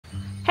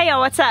Hey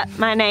y'all, what's up?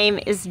 My name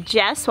is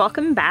Jess.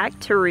 Welcome back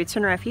to Roots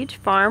and Refuge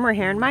Farm. We're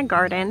here in my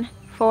garden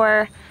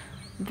for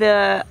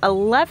the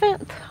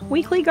 11th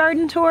weekly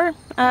garden tour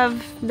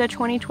of the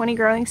 2020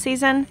 growing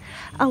season.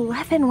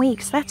 11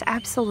 weeks, that's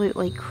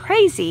absolutely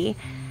crazy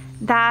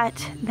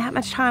that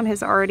much time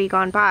has already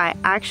gone by.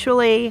 I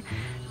actually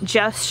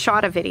just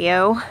shot a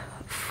video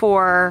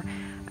for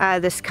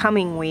this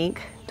coming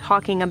week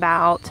talking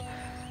about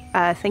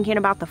thinking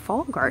about the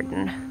fall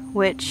garden,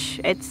 which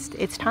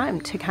it's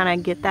time to kind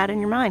of get that in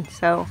your mind.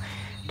 So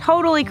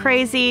totally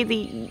crazy.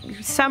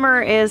 The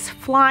summer is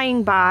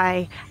flying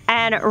by,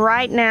 and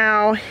right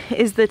now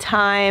is the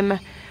time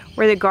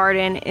where the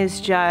garden is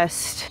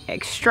just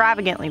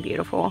extravagantly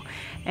beautiful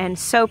and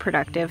so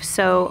productive.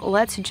 So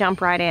let's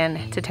jump right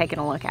in to taking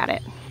a look at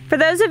it. For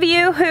those of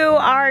you who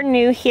are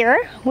new here,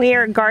 we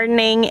are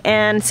gardening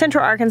in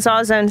Central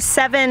Arkansas, Zone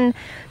 7A,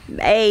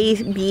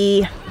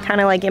 B, kind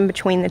of like in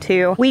between the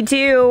two. We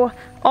do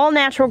all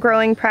natural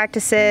growing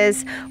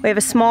practices. We have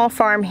a small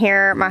farm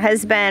here. My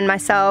husband,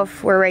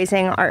 myself, we're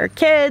raising our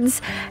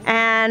kids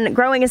and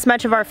growing as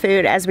much of our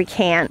food as we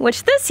can,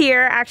 which this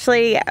year,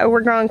 actually,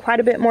 we're growing quite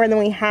a bit more than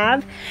we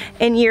have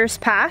in years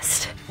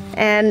past.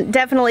 And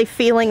definitely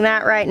feeling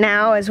that right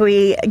now as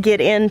we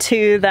get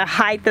into the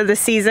height of the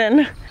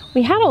season.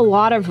 We had a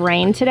lot of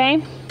rain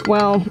today.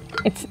 Well,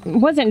 it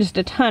wasn't just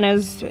a ton, it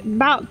was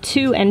about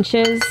 2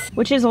 inches,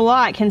 which is a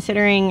lot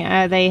considering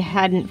they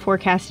hadn't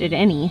forecasted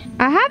any.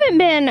 I haven't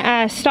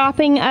been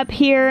stopping up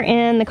here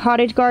in the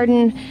cottage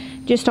garden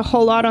just a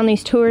whole lot on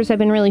these tours. I've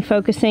been really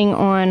focusing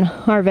on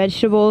our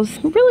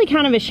vegetables. Really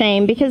kind of a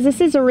shame because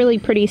this is a really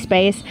pretty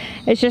space.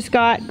 It's just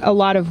got a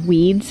lot of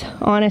weeds,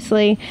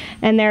 honestly,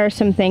 and there are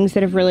some things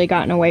that have really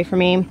gotten away from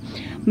me.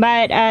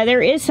 But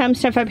there is some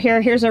stuff up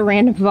here. Here's a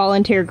random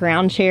volunteer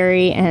ground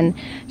cherry, and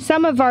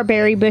some of our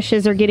berry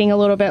bushes are getting a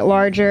little bit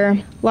larger.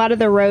 A lot of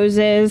the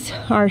roses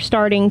are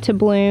starting to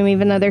bloom,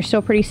 even though they're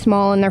still pretty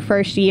small in their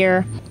first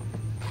year.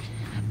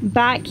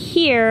 Back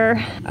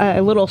here,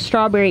 a little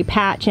strawberry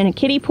patch and a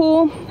kiddie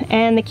pool,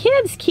 and the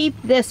kids keep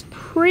this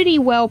pretty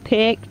well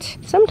picked.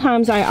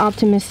 Sometimes I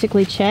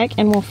optimistically check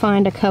and we'll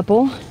find a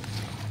couple.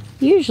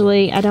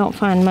 Usually I don't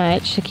find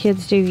much. The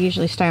kids do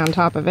usually stay on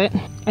top of it.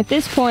 At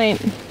this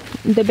point,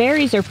 the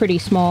berries are pretty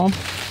small.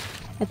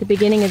 At the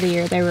beginning of the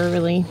year, they were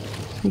really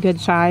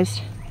good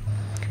sized.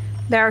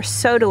 They are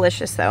so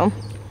delicious though.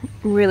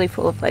 Really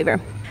full of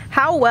flavor.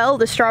 How well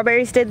the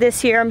strawberries did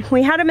this year.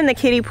 We had them in the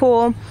kiddie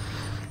pool.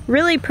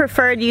 Really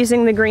preferred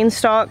using the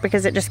Greenstalk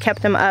because it just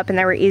kept them up and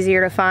they were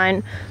easier to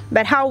find.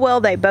 But how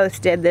well they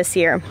both did this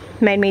year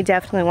made me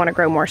definitely want to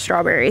grow more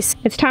strawberries.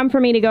 It's time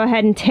for me to go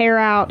ahead and tear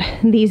out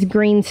these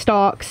green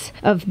stalks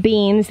of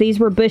beans. These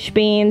were bush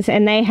beans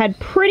and they had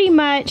pretty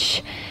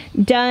much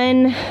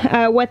done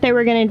what they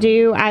were going to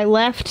do. I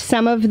left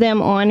some of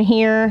them on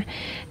here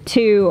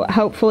to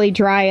hopefully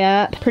dry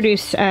up,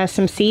 produce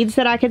some seeds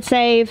that I could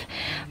save,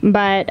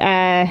 but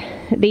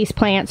these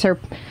plants are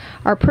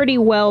pretty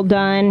well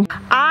done.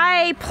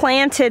 I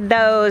planted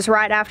those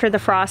right after the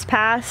frost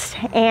passed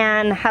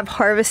and have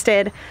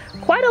harvested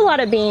quite a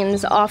lot of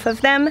beans off of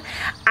them.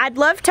 I'd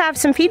love to have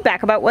some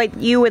feedback about what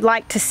you would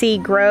like to see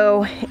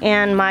grow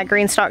in my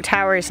Greenstalk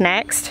towers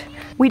next.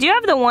 We do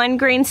have the one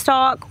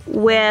Greenstalk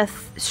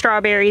with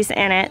strawberries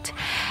in it,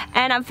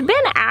 and I've been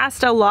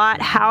asked a lot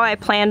how I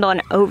planned on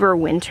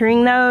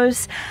overwintering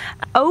those.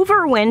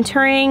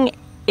 Overwintering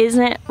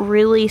isn't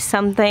really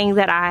something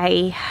that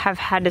I have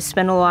had to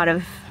spend a lot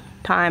of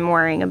time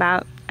worrying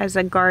about as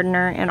a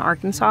gardener in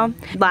Arkansas.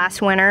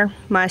 Last winter,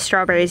 my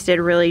strawberries did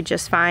really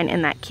just fine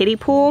in that kiddie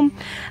pool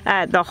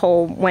the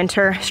whole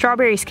winter.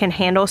 Strawberries can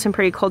handle some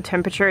pretty cold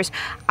temperatures.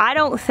 I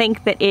don't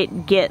think that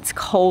it gets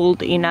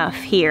cold enough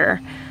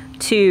here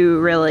to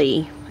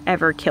really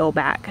ever kill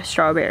back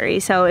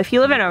strawberries. So if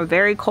you live in a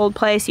very cold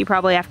place, you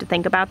probably have to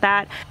think about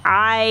that.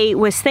 I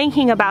was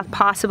thinking about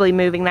possibly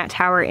moving that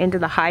tower into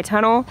the high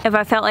tunnel if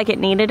I felt like it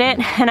needed it.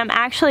 And I'm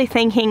actually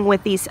thinking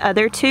with these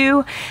other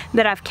two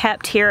that I've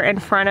kept here in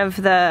front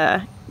of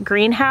the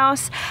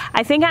greenhouse,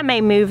 I think I may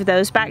move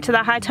those back to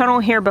the high tunnel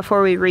here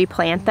before we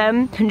replant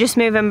them, and just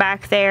move them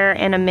back there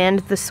and amend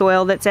the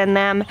soil that's in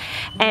them,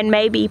 and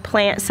maybe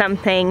plant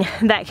something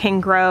that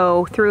can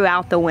grow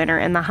throughout the winter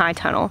in the high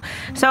tunnel.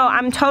 So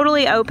I'm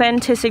totally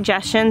open to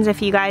suggestions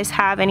if you guys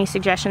have any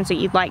suggestions that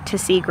you'd like to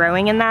see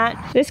growing in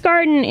that. This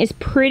garden is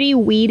pretty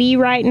weedy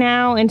right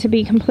now, and to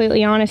be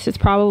completely honest, it's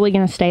probably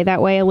going to stay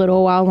that way a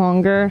little while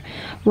longer.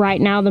 Right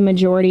now, the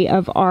majority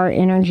of our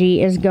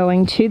energy is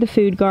going to the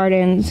food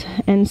gardens,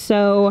 and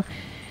so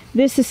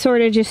this is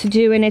sort of just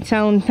doing its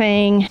own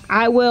thing.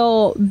 I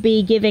will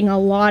be giving a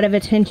lot of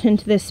attention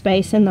to this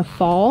space in the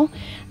fall,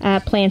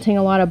 planting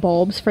a lot of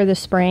bulbs for the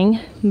spring.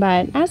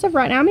 But as of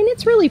right now, I mean,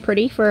 it's really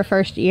pretty for a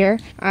first year.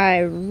 I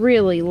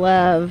really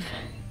love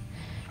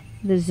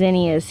the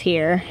zinnias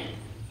here.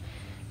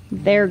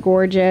 They're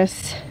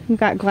gorgeous. We've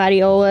got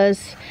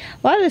gladiolas.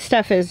 A lot of this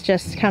stuff is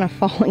just kind of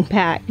falling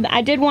back.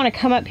 I did want to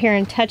come up here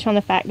and touch on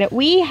the fact that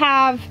we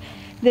have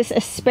this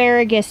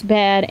asparagus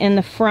bed in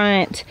the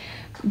front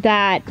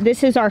that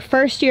this is our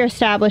first year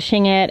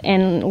establishing it,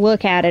 and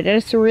look at it.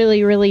 It's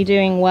really, really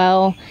doing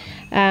well.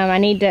 I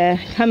need to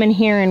come in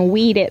here and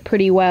weed it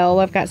pretty well.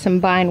 I've got some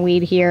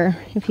bindweed here.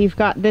 If you've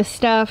got this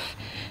stuff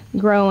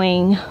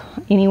growing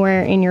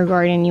anywhere in your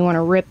garden, you want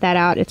to rip that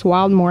out. It's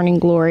wild morning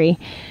glory.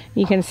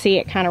 You can see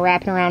it kind of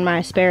wrapping around my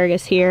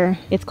asparagus here.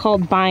 It's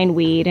called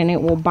bindweed, and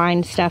it will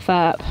bind stuff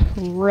up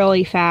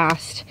really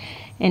fast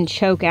and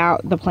choke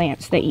out the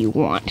plants that you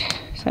want.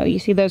 So you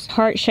see those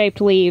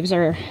heart-shaped leaves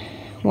are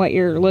what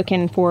you're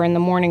looking for in the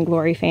morning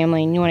glory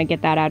family, and you want to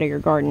get that out of your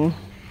garden.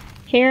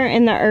 Here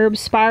in the herb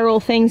spiral,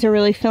 things are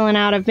really filling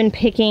out. I've been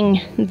picking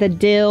the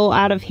dill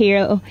out of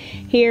here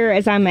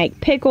as I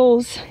make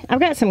pickles. I've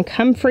got some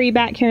comfrey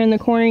back here in the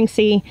corner. You can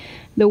see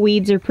the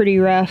weeds are pretty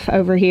rough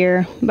over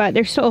here, but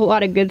there's still a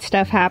lot of good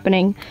stuff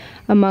happening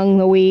among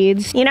the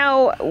weeds. You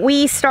know,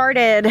 we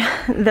started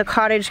the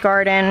cottage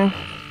garden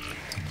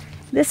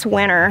this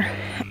winter,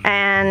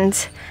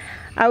 and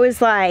I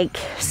was like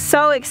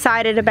so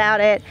excited about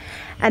it,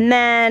 and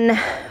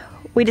then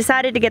we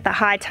decided to get the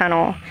high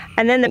tunnel,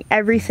 and then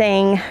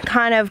everything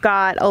kind of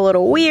got a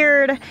little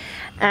weird,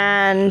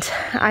 and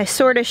I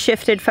sort of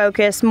shifted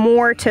focus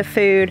more to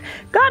food.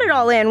 Got it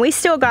all in, we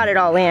still got it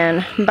all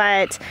in,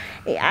 but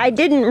I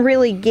didn't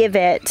really give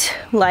it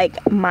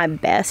like my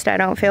best, I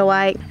don't feel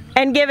like.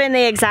 And given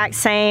the exact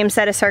same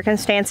set of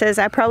circumstances,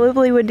 I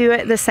probably would do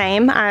it the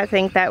same. I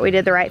think that we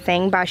did the right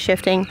thing by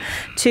shifting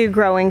to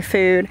growing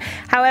food.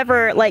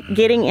 However, like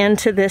getting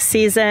into this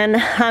season,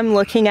 I'm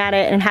looking at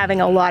it and having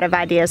a lot of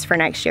ideas for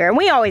next year. And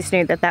we always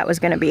knew that that was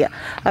going to be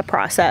a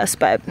process,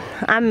 but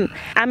I'm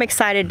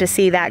excited to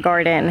see that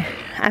garden.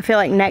 I feel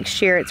like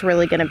next year it's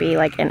really going to be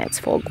like in its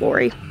full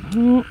glory.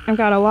 I've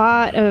got a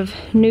lot of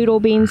noodle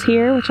beans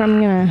here, which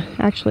I'm gonna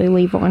actually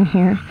leave on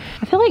here.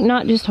 I feel like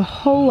not just a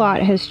whole lot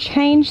has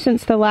changed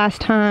since the last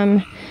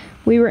time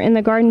we were in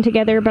the garden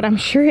together, but I'm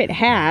sure it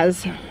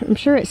has. I'm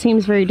sure it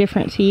seems very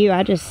different to you.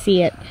 I just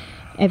see it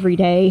every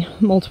day,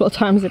 multiple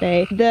times a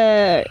day.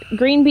 The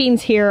green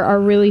beans here are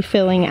really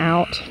filling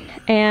out,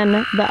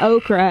 and the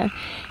okra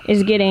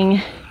is getting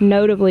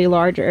notably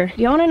larger.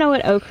 Do you wanna know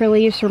what okra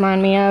leaves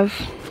remind me of?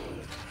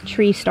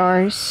 Tree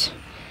stars.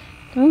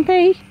 Don't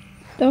they?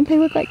 Don't they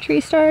look like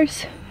tree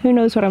stars? Who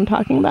knows what I'm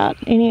talking about?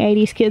 Any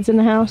 80s kids in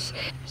the house?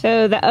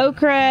 So the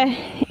okra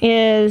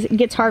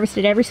gets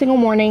harvested every single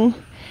morning,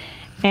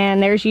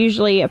 and there's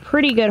usually a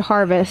pretty good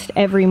harvest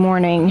every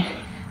morning.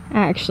 I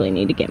actually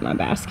need to get my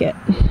basket.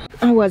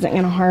 I wasn't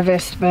gonna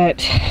harvest,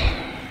 but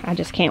I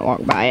just can't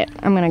walk by it.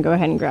 I'm gonna go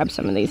ahead and grab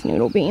some of these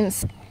noodle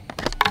beans.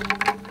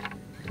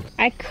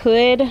 I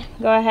could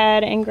go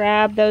ahead and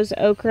grab those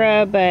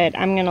okra, but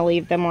I'm gonna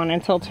leave them on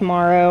until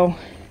tomorrow,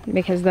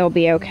 because they'll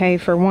be okay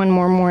for one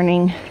more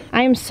morning.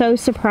 I am so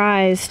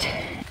surprised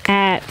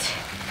at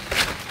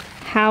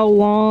how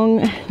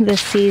long this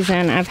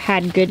season I've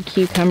had good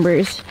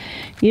cucumbers.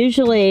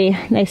 Usually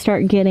they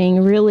start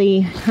getting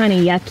really kind of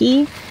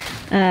yucky,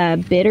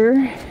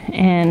 bitter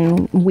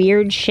and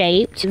weird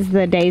shaped as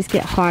the days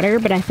get hotter,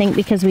 but I think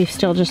because we've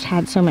still just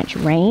had so much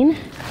rain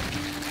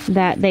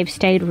that they've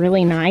stayed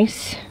really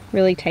nice.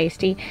 Really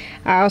tasty.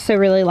 I also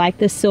really like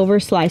this silver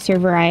slicer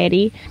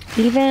variety.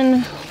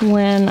 Even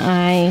when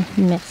I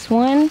miss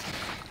one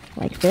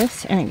like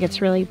this and it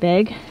gets really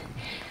big,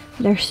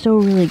 they're still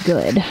really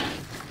good.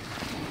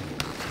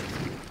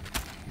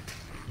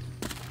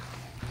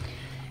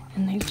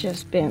 And they've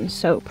just been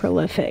so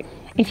prolific.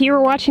 If you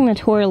were watching the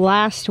tour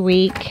last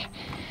week,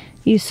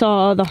 you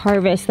saw the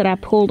harvest that I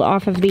pulled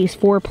off of these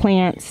 4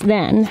 plants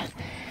then.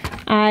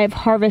 I've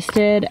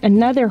harvested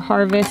another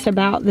harvest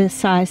about this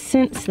size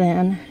since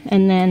then,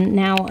 and then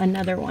now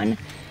another one.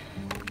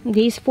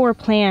 These 4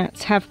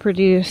 plants have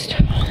produced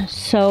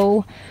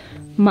so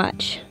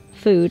much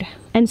food,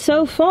 and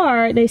so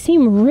far they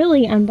seem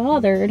really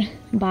unbothered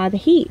by the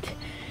heat.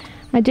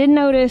 I did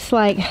notice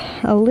like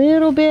a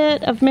little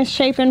bit of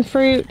misshapen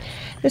fruit.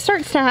 This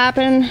starts to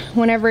happen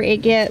whenever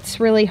it gets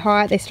really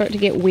hot. They start to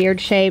get weird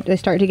shaped. They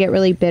start to get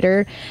really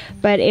bitter.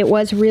 But it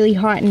was really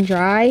hot and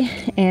dry.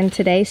 And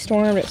today's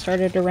storm, it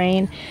started to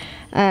rain.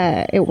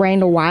 It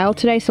rained a while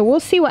today. So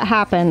we'll see what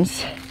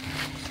happens.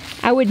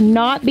 I would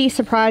not be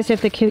surprised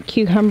if the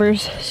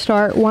cucumbers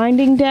start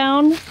winding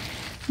down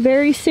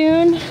very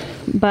soon.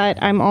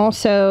 But I'm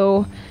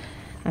also,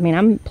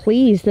 I'm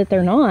pleased that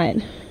they're not.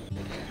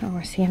 Oh,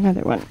 I see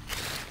another one.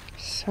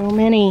 So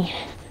many.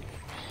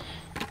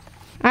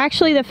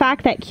 Actually, the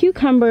fact that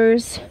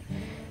cucumbers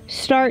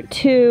start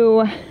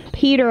to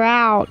peter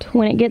out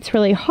when it gets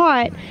really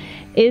hot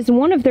is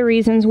one of the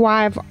reasons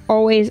why I've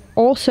always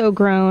also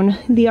grown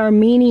the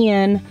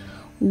Armenian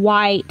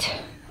white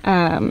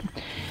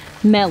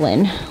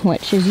melon,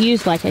 which is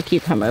used like a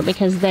cucumber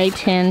because they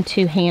tend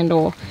to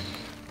handle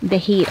the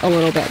heat a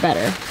little bit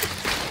better.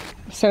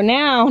 So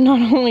now,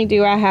 not only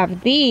do I have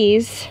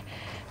these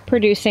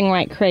producing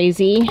like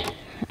crazy,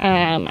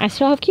 I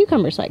still have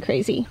cucumbers like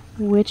crazy,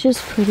 which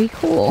is pretty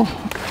cool.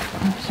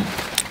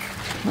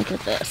 Look at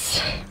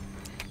this.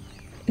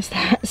 Is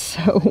that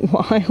so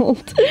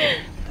wild?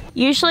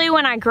 Usually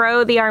when I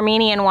grow the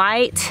Armenian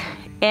white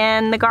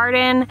in the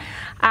garden,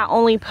 I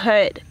only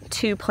put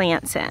 2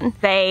 plants in.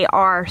 They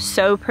are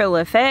so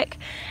prolific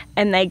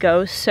and they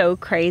go so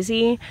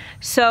crazy.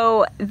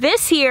 So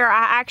this year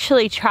I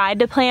actually tried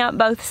to plant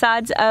both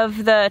sides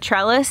of the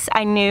trellis.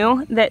 I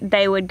knew that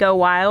they would go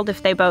wild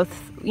if they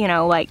both, you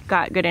know, like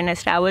got good and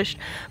established,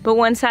 but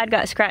one side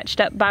got scratched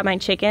up by my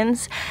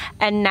chickens,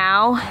 and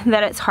now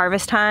that it's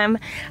harvest time,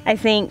 I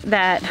think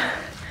that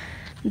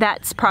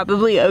that's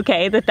probably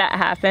okay that that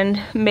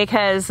happened,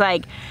 because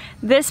like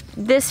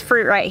this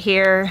fruit right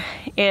here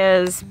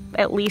is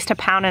at least 1.5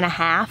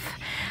 pounds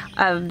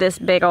of this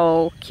big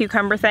old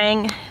cucumber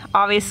thing.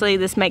 Obviously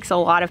this makes a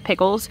lot of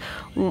pickles.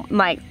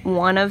 Like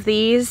one of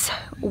these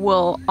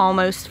will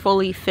almost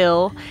fully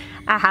fill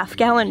a 1/2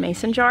 gallon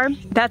mason jar.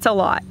 That's a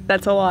lot.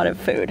 That's a lot of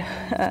food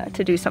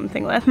to do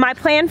something with. My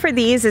plan for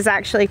these is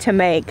actually to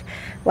make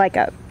like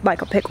a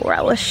pickle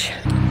relish.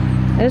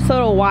 This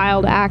little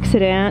wild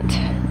accident.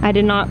 I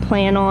did not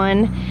plan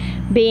on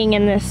being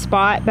in this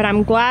spot, but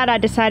I'm glad I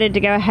decided to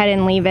go ahead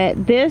and leave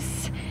it.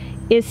 This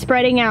is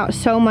spreading out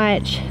so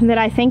much that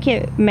I think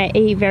it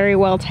may very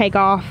well take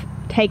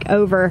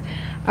over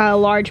a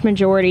large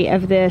majority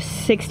of this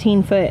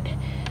 16-foot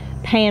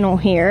panel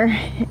here.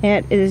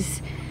 It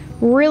is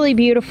really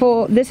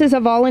beautiful. This is a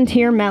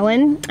volunteer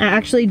melon. I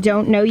actually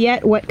don't know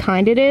yet what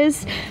kind it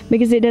is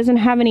because it doesn't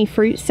have any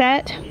fruit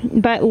set,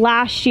 but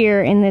last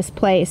year in this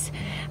place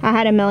I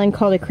had a melon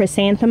called a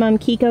chrysanthemum,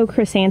 Kiko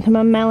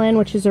chrysanthemum melon,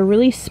 which is a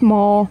really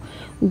small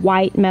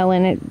white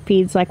melon. It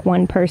feeds like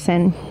one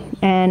person,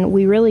 and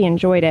we really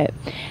enjoyed it.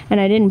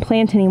 And I didn't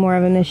plant any more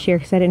of them this year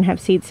because I didn't have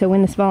seeds, so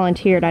when this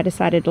volunteered I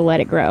decided to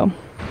let it grow.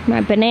 My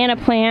banana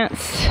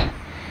plants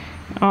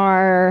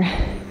are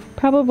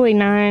probably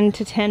 9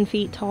 to 10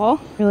 feet tall,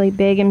 really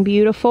big and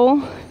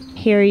beautiful.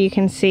 Here you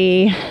can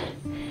see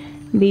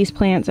these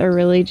plants are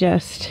really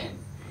just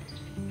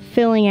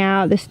filling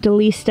out. This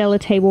Leesville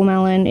table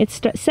melon,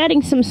 it's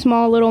setting some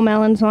small little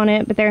melons on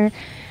it, but they're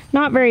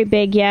not very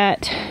big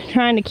yet.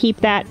 Trying to keep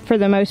that for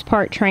the most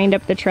part trained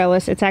up the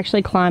trellis. It's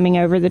actually climbing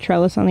over the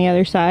trellis on the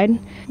other side.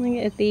 Look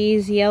at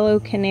these yellow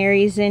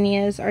canary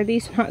zinnias. Are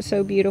these not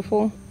so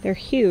beautiful? They're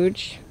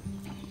huge.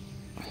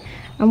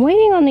 I'm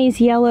waiting on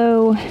these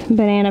yellow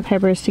banana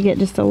peppers to get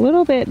just a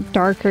little bit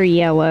darker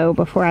yellow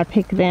before I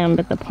pick them,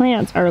 but the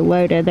plants are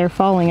loaded. They're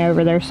falling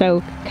over. They're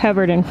so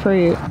covered in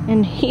fruit.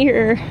 And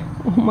here,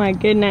 oh my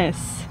goodness,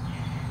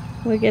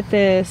 look at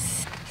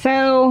this.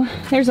 So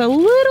there's a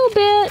little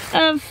bit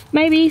of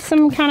maybe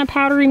some kind of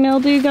powdery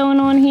mildew going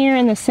on here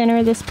in the center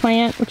of this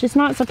plant, which is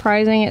not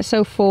surprising. It's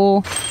so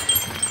full.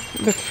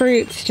 The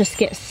fruits just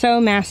get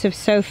so massive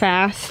so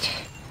fast.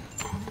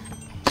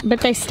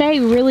 But they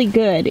stay really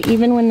good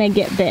even when they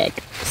get big.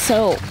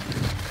 So,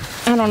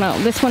 I don't know.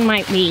 This one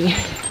might be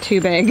too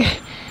big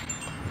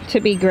to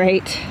be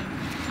great.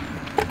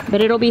 But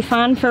it'll be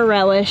fun for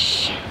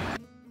relish.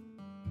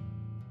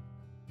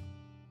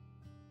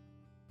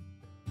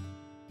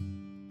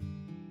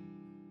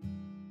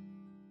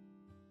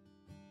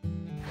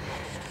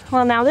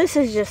 Well, now this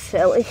is just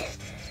silly.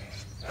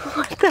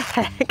 What the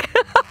heck?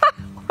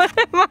 What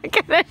am I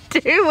gonna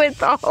do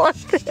with all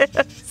of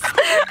this?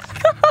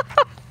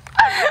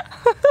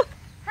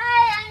 Hey,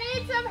 I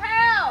need some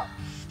help!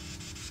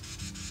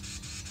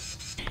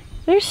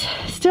 There's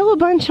still a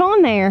bunch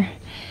on there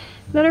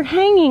that are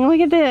hanging. Look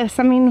at this.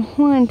 I mean,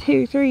 1,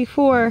 2, 3,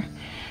 4,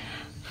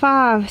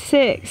 5,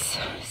 6,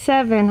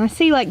 7. I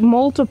see like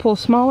multiple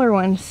smaller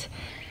ones.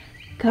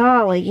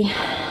 Golly.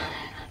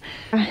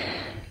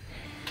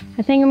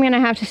 I think I'm gonna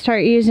have to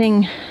start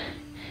using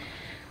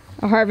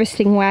a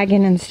harvesting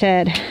wagon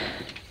instead.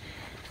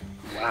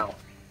 Wow.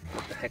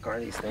 What the heck are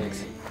these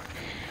things?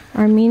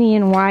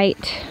 Armenian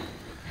white,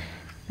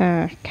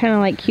 kind of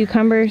like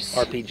cucumbers.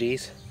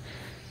 RPGs.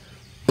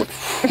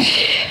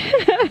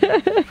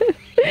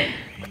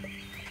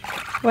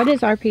 What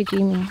does RPG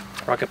mean?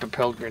 Rocket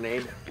propelled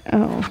grenade.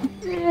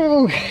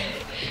 Oh.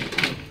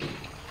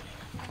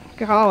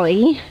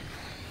 Golly.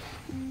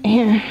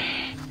 Yeah.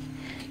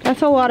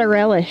 That's a lot of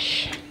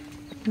relish.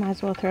 Might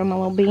as well throw my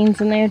little beans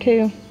in there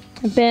too.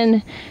 I've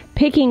been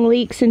picking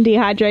leeks and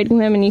dehydrating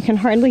them, and you can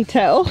hardly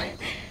tell.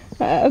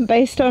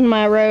 Based on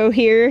my row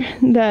here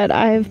that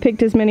I've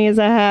picked as many as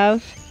I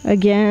have.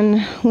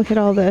 Again, look at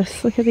all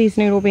this. Look at these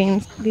noodle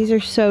beans. These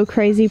are so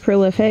crazy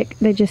prolific.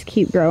 They just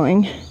keep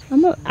growing.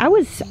 I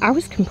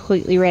was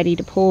completely ready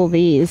to pull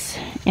these,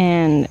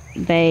 and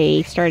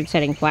they started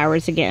setting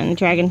flowers again.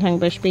 Dragon tongue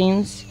bush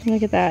beans.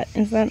 Look at that.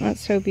 Is that not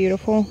so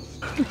beautiful?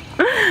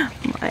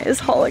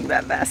 Maya's hauling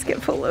that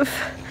basket full of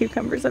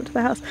cucumbers up to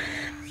the house.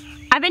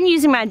 I've been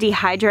using my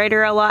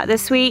dehydrator a lot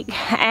this week,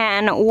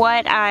 and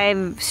what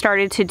I've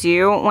started to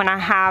do when I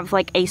have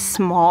like a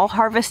small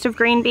harvest of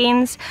green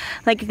beans,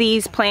 like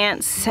these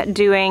plants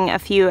doing a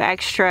few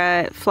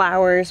extra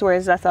flowers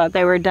whereas I thought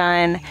they were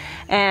done,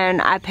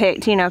 and I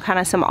picked, you know, kind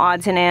of some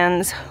odds and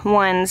ends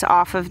ones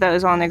off of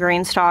those on the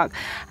Greenstalk,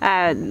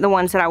 the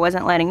ones that I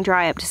wasn't letting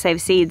dry up to save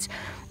seeds.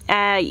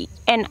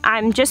 And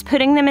I'm just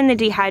putting them in the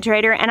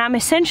dehydrator, and I'm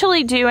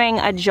essentially doing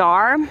a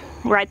jar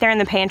right there in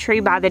the pantry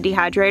by the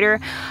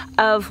dehydrator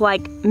of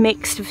like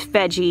mixed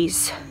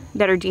veggies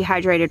that are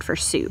dehydrated for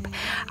soup.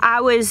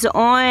 I was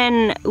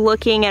on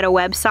looking at a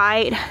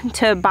website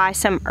to buy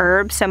some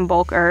herbs, some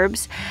bulk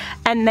herbs,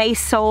 and they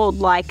sold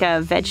like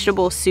a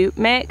vegetable soup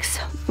mix,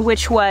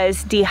 which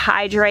was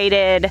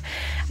dehydrated.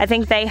 I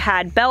think they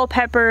had bell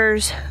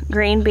peppers,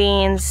 green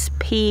beans,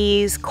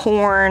 peas,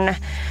 corn,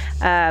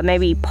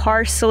 maybe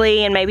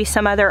parsley, and maybe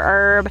some other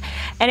herb.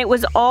 And it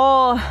was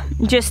all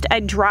just a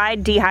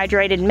dried,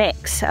 dehydrated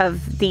mix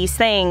of these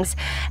things.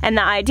 And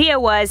the idea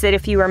was that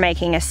if you were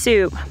making a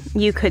soup,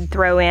 you could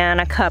throw in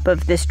a cup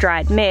of this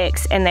dried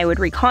mix and they would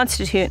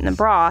reconstitute in the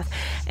broth,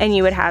 and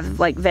you would have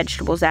like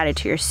vegetables added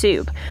to your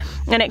soup.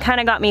 And it kind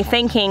of got me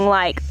thinking,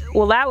 like,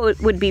 well, that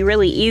would be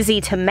really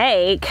easy to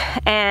make,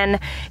 and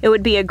it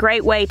would be a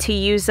great way to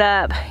use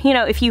up, you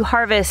know, if you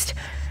harvest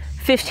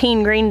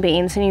 15 green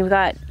beans and you've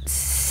got,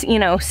 you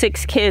know,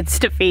 6 kids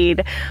to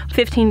feed,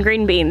 15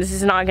 green beans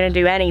is not going to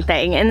do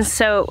anything. And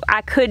so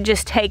I could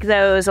just take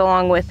those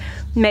along with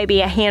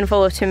maybe a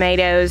handful of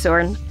tomatoes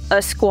or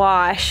a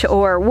squash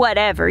or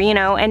whatever, you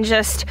know, and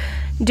just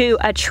do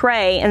a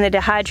tray in the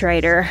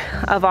dehydrator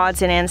of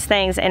odds and ends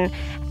things and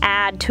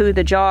add to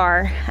the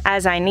jar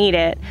as I need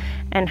it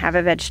and have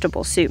a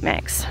vegetable soup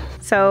mix.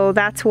 So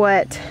that's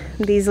what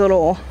these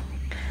little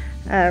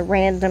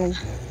random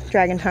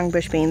dragon tongue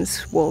bush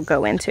beans will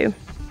go into.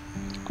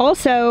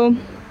 Also,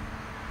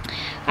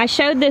 I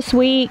showed this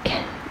week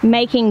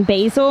making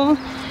basil,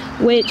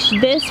 which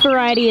this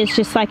variety is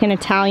just like an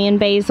Italian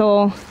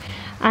basil.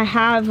 I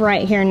have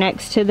right here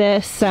next to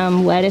this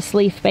some lettuce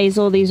leaf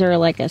basil. These are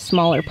like a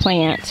smaller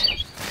plant.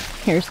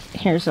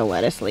 Here's a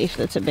lettuce leaf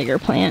that's a bigger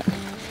plant.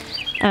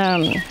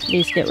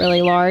 These get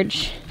really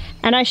large.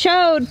 And I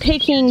showed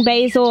picking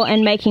basil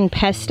and making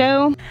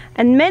pesto.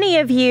 And many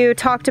of you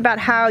talked about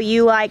how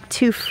you like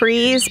to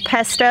freeze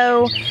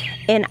pesto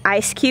in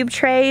ice cube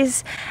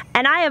trays.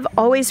 And I have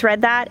always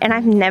read that, and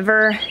I've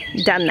never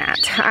done that.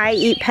 I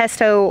eat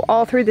pesto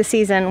all through the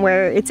season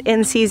where it's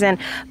in season.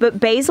 But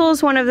basil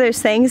is one of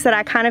those things that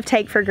I kind of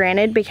take for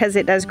granted because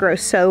it does grow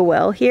so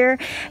well here.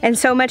 And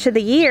so much of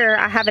the year,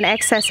 I have an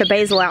excess of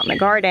basil out in the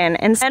garden.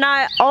 And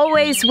I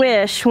always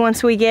wish,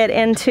 once we get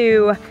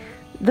into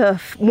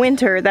the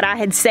winter, that I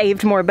had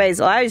saved more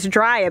basil. I always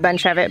dry a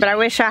bunch of it, but I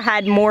wish I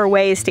had more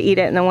ways to eat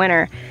it in the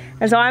winter.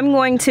 And so I'm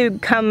going to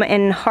come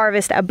and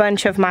harvest a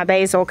bunch of my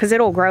basil because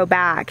it'll grow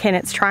back and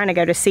it's trying to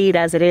go to seed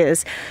as it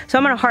is. So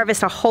I'm going to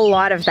harvest a whole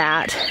lot of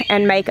that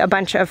and make a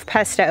bunch of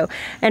pesto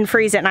and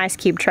freeze it in ice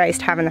cube trays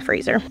to have in the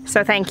freezer.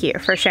 So thank you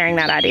for sharing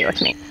that idea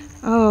with me.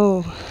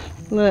 Oh,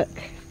 look,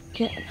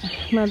 get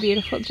my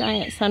beautiful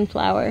giant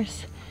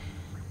sunflowers.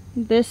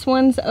 This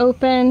one's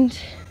opened,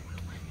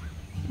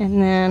 and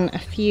then a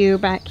few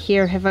back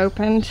here have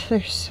opened.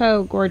 They're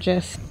so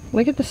gorgeous.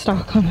 Look at the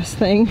stalk on this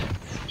thing.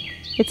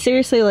 It's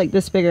seriously like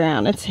this big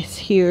around. It's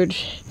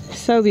huge.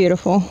 So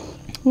beautiful.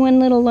 One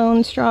little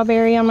lone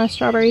strawberry on my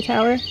strawberry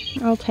tower.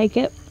 I'll take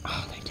it.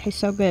 Oh, they taste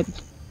so good.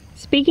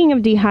 Speaking of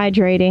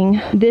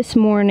dehydrating, this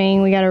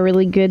morning we got a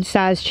really good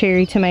sized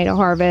cherry tomato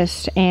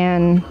harvest,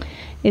 and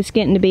it's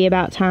getting to be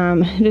about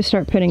time to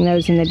start putting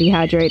those in the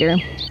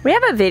dehydrator. We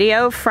have a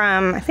video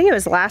from, I think it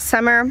was last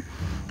summer.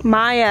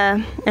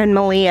 Maya and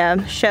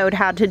Malia showed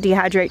how to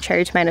dehydrate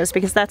cherry tomatoes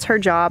because that's her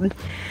job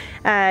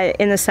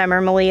in the summer.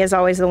 Malia is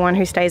always the one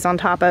who stays on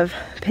top of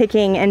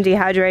picking and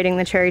dehydrating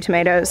the cherry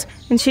tomatoes.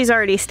 And she's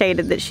already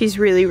stated that she's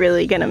really,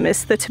 really gonna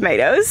miss the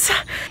tomatoes.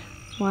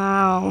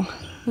 Wow,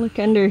 look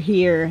under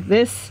here.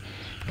 This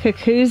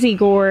Cuckoozy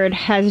gourd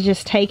has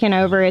just taken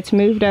over. It's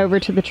moved over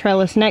to the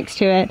trellis next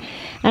to it,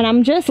 and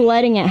I'm just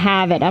letting it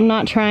have it. I'm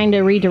not trying to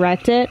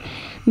redirect it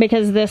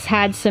because this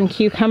had some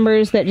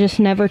cucumbers that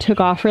just never took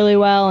off really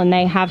well, and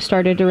they have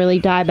started to really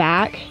die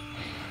back.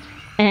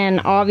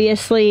 And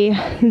obviously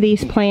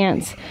these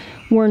plants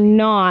were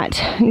not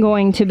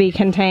going to be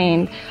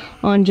contained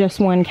on just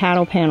one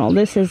cattle panel.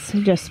 This is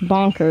just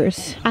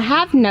bonkers. I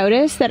have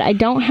noticed that I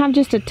don't have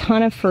just a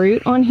ton of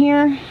fruit on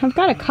here. I've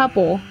got a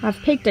couple. I've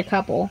picked a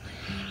couple.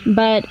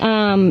 But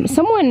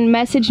someone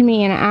messaged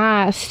me and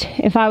asked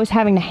if I was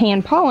having to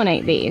hand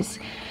pollinate these.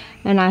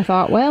 And I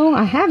thought, well,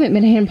 I haven't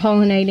been hand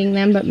pollinating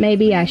them, but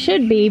maybe I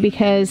should be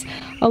because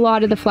a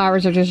lot of the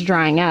flowers are just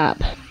drying up.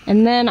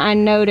 And then I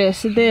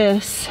noticed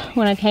this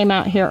when I came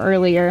out here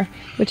earlier,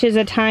 which is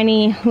a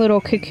tiny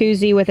little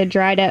Cuckoozy with a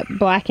dried up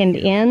blackened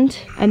end.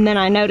 And then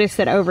I noticed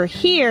that over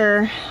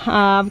here,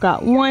 I've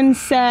got one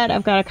set.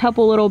 I've got a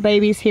couple little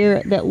babies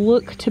here that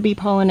look to be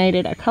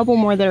pollinated, a couple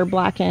more that are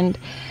blackened,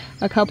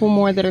 a couple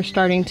more that are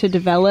starting to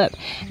develop.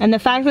 And the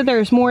fact that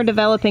there's more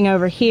developing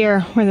over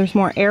here where there's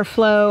more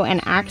airflow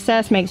and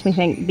access makes me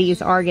think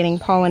these are getting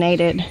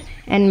pollinated.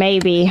 And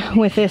maybe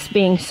with this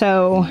being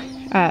so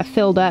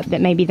filled up that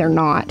maybe they're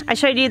not. I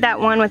showed you that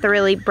one with the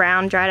really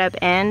brown dried up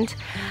end.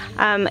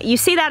 You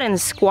see that in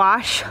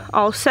squash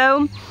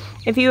also.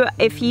 If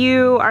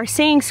you are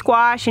seeing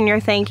squash and you're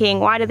thinking,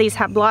 why do these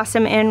have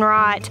blossom end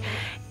rot?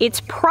 it's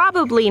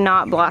probably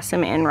not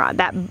blossom end rot.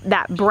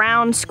 That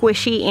brown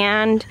squishy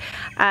end,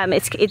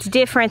 it's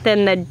different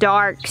than the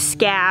dark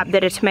scab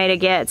that a tomato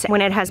gets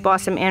when it has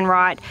blossom end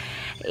rot.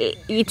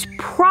 It's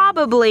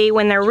probably,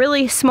 when they're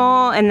really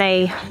small and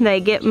they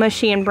get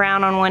mushy and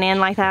brown on one end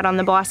like that on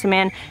the blossom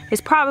end,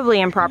 is probably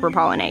improper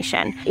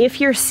pollination.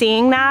 If you're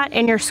seeing that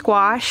in your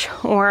squash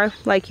or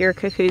like your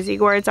cuckoozy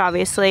gourds,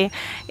 obviously,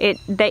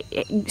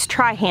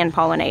 try hand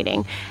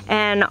pollinating.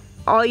 And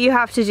all you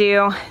have to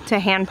do to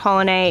hand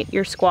pollinate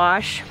your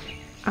squash,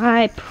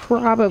 I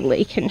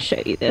probably can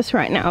show you this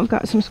right now. I've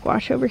got some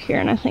squash over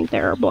here and I think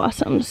there are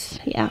blossoms,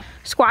 yeah.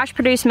 Squash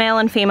produce male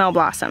and female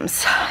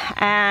blossoms.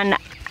 And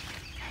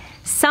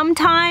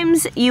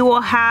sometimes you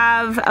will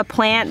have a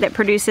plant that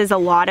produces a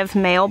lot of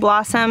male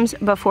blossoms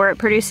before it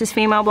produces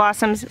female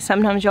blossoms.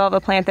 Sometimes you'll have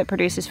a plant that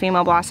produces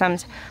female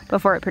blossoms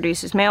before it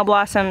produces male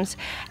blossoms.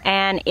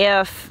 And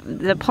if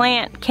the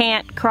plant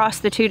can't cross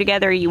the two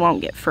together, you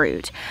won't get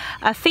fruit.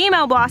 A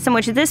female blossom,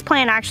 which this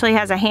plant actually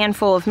has a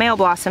handful of male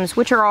blossoms,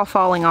 which are all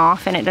falling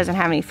off, and it doesn't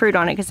have any fruit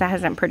on it because it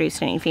hasn't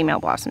produced any female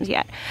blossoms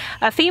yet.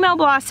 A female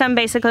blossom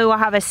basically will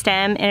have a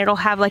stem and it'll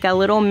have like a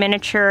little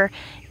miniature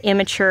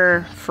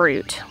immature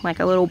fruit, like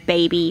a little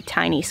baby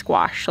tiny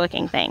squash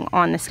looking thing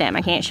on the stem.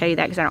 I can't show you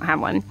that because I don't have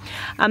one.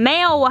 A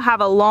male will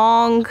have a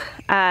long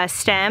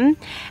stem,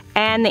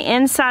 and the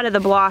inside of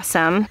the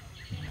blossom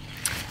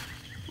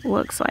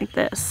looks like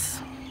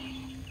this.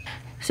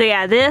 So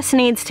yeah, this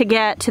needs to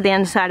get to the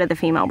inside of the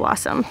female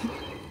blossom.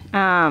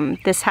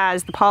 This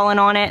has the pollen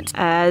on it,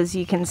 as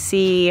you can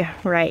see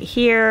right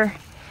here.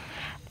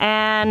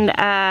 And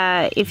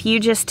if you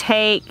just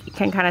take, you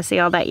can kind of see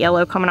all that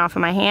yellow coming off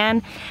of my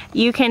hand.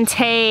 You can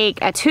take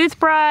a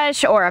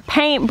toothbrush or a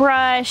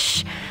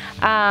paintbrush.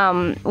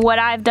 What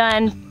I've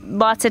done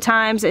lots of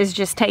times is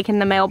just taken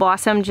the male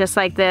blossom just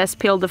like this,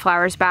 peeled the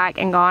flowers back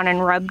and gone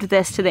and rubbed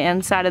this to the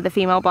inside of the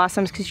female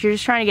blossoms, because you're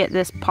just trying to get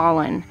this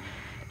pollen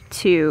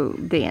to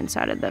the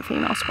inside of the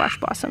female squash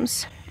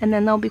blossoms. And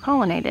then they'll be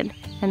pollinated.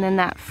 And then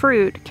that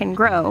fruit can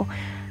grow.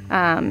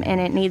 And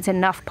it needs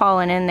enough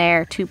pollen in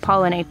there to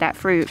pollinate that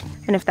fruit.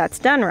 And if that's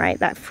done right,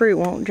 that fruit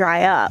won't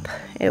dry up,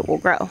 it will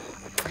grow.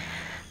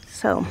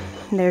 So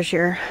there's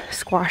your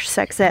squash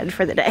sex ed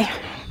for the day.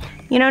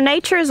 You know,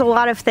 nature is a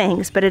lot of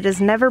things, but it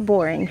is never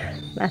boring,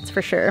 that's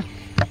for sure.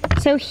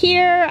 So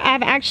here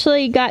I've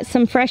actually got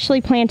some freshly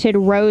planted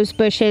rose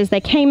bushes. They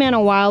came in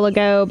a while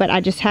ago, but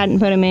I just hadn't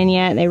put them in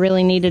yet. They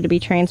really needed to be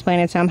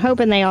transplanted, so I'm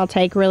hoping they all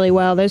take really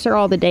well. Those are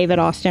all the David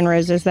Austin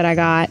roses that I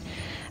got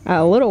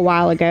a little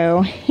while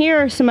ago.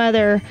 Here are some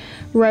other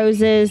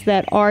roses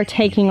that are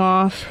taking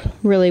off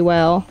really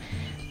well,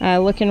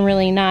 looking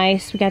really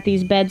nice. We got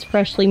these beds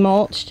freshly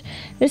mulched.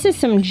 This is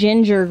some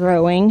ginger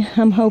growing.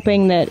 I'm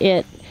hoping that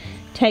it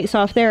takes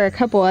off. There are a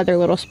couple other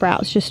little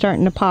sprouts just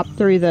starting to pop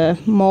through the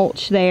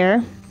mulch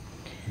there.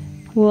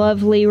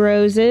 Lovely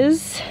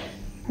roses.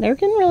 They're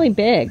getting really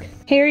big.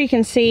 Here you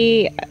can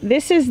see,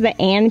 this is the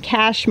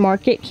Ancash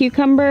Market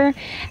cucumber,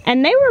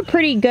 and they were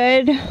pretty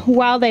good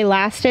while they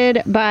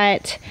lasted,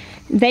 but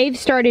they've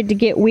started to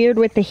get weird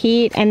with the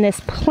heat, and this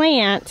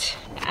plant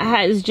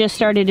has just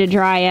started to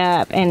dry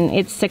up and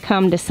it's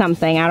succumbed to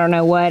something. I don't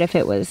know what, if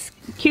it was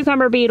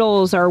cucumber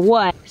beetles or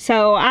what.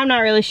 So I'm not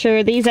really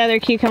sure. These other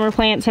cucumber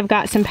plants have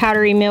got some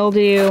powdery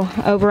mildew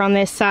over on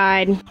this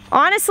side.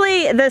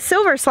 Honestly, the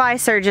silver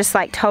slicer just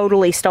like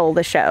totally stole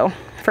the show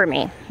for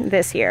me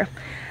this year.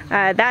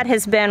 That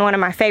has been one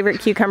of my favorite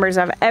cucumbers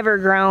I've ever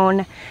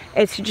grown.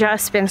 It's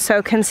just been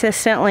so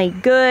consistently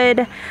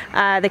good.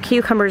 The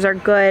cucumbers are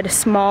good,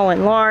 small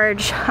and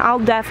large. I'll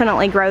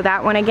definitely grow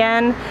that one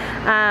again.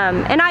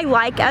 And I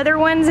like other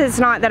ones. It's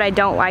not that I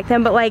don't like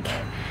them, but like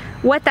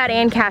what that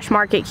Ancash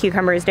Market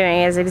cucumber is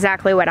doing is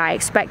exactly what I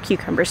expect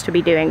cucumbers to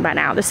be doing by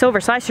now. The silver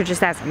slicer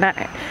just hasn't done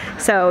it.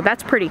 So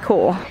that's pretty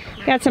cool.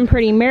 Got some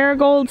pretty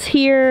marigolds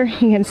here.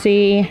 You can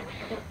see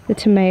the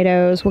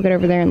tomatoes. We'll get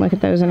over there and look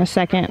at those in a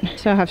second.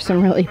 So I have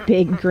some really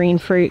big green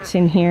fruits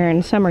in here,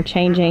 and some are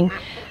changing.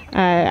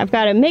 I've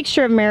got a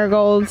mixture of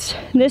marigolds.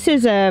 This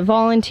is a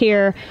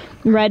volunteer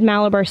red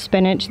Malabar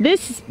spinach.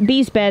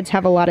 These beds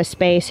have a lot of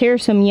space. Here are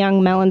some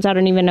young melons. I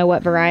don't even know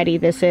what variety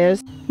this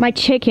is. My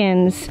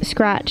chickens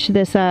scratched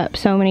this up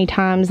so many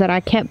times that I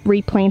kept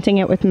replanting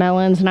it with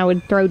melons, and I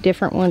would throw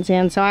different ones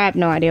in, so I have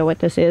no idea what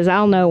this is.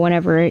 I'll know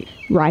whenever it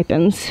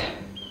ripens.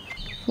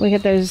 Look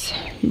at those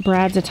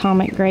Brad's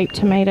Atomic Grape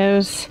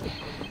tomatoes.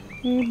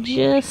 They're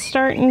just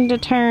starting to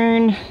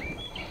turn.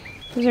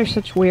 Those are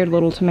such weird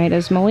little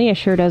tomatoes. Malia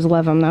sure does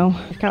love them though.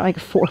 I've got like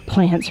 4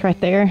 plants right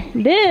there.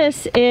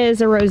 This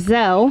is a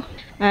roselle.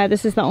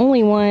 This is the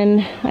only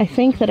one I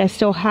think that I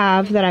still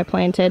have that I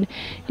planted.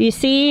 Do you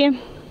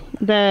see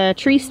the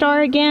tree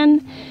star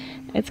again?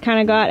 It's kind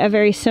of got a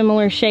very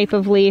similar shape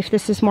of leaf.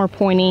 This is more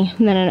pointy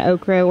than an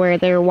okra where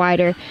they're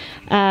wider.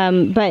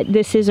 But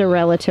this is a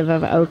relative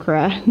of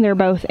okra. They're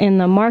both in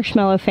the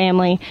marshmallow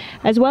family,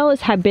 as well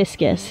as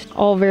hibiscus.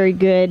 All very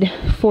good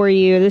for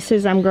you. This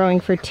is, I'm growing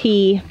for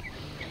tea.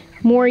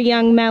 More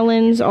young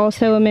melons,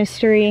 also a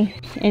mystery.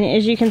 And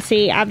as you can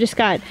see, I've just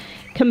got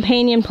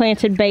companion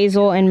planted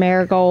basil and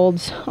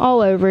marigolds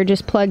all over,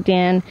 just plugged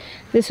in.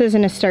 This was a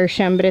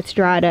nasturtium, but it's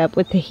dried up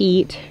with the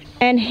heat.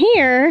 And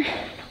here,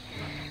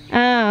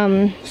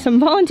 some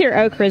volunteer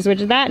okras, which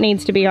that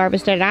needs to be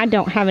harvested. I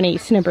don't have any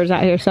snippers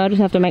out here, so I'll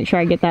just have to make sure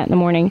I get that in the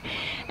morning.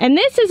 And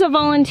this is a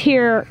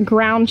volunteer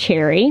ground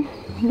cherry,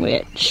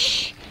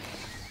 which,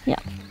 yeah,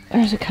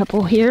 there's a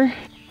couple here.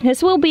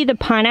 This will be the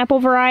pineapple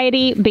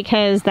variety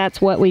because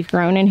that's what we've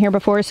grown in here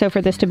before. So for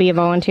this to be a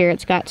volunteer,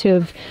 it's got to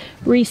have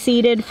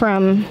reseeded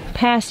from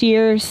past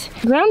years.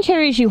 Ground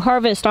cherries you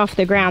harvest off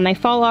the ground. They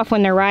fall off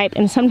when they're ripe.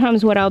 And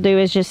sometimes what I'll do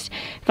is just,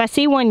 if I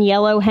see one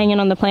yellow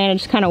hanging on the plant, I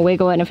just kind of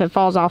wiggle it. And if it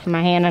falls off in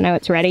my hand, I know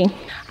it's ready.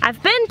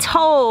 I've been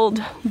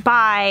told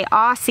by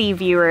Aussie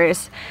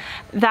viewers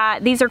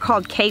that these are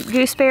called Cape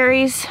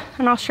gooseberries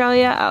in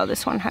Australia. Oh,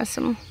 this one has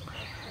some,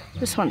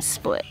 this one's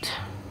split.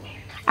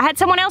 I had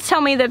someone else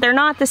tell me that they're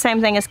not the same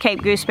thing as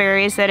Cape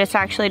gooseberries, that it's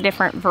actually a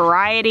different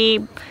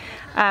variety,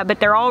 but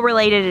they're all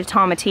related to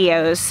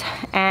tomatillos,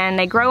 and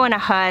they grow in a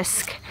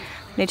husk.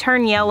 They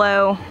turn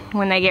yellow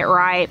when they get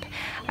ripe.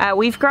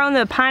 We've grown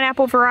the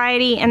pineapple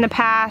variety in the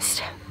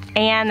past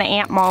and the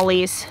Aunt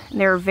Molly's.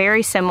 They're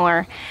very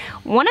similar.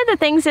 One of the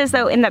things is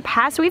though, in the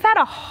past we've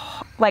had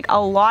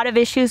a lot of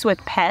issues with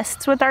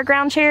pests with our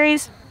ground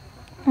cherries.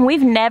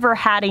 We've never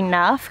had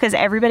enough because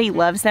everybody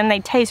loves them. They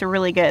taste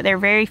really good. They're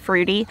very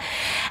fruity.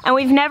 And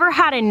we've never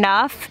had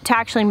enough to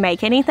actually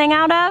make anything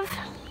out of.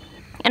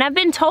 And I've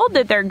been told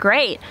that they're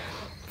great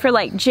for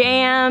like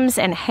jams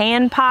and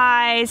hand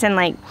pies and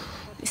like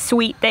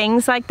sweet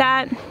things like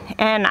that.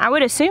 And I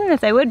would assume that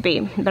they would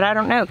be, but I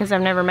don't know because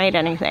I've never made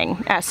anything.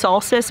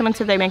 Salsa, someone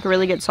said they make a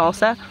really good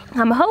salsa.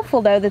 I'm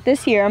hopeful though that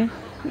this year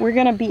we're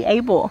gonna be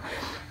able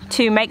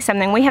to make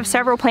something. We have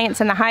several plants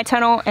in the high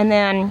tunnel and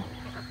then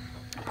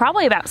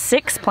probably about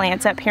 6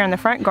 plants up here in the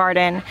front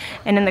garden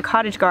and in the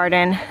cottage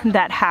garden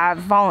that have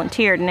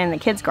volunteered and in the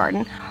kids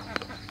garden.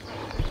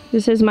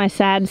 This is my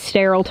sad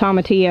sterile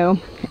tomatillo.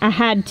 I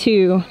had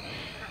 2.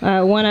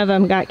 One of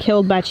them got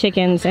killed by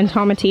chickens, and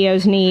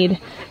tomatillos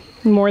need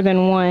more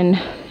than one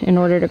in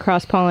order to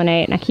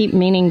cross-pollinate. And I keep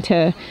meaning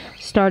to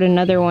start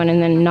another one and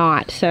then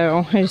not.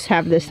 So I just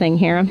have this thing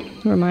here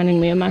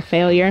reminding me of my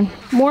failure.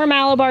 More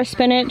Malabar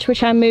spinach,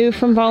 which I moved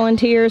from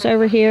volunteers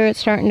over here. It's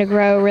starting to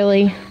grow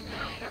really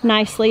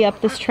nicely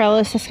up this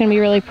trellis. It's gonna be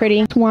really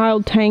pretty.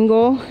 Wild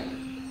Tangle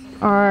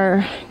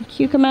are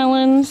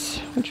cucamelons,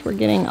 which we're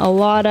getting a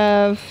lot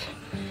of.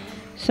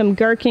 Some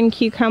gherkin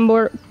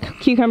cucumbers.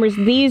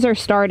 These are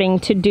starting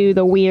to do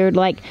the weird,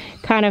 like,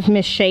 kind of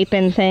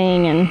misshapen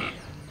thing and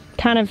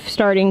kind of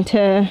starting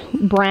to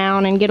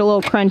brown and get a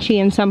little crunchy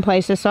in some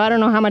places. So I don't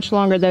know how much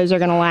longer those are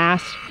gonna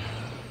last.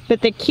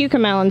 But the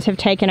cucamelons have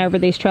taken over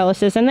these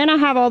trellises. And then I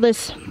have all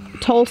this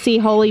Tulsi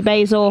holy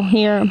basil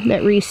here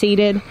that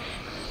reseeded.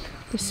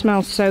 This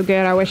smells so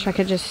good. I wish I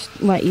could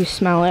just let you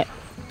smell it.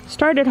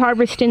 Started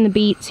harvesting the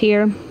beets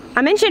here.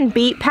 I mentioned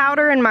beet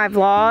powder in my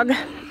vlog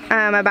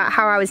about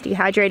how I was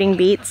dehydrating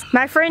beets.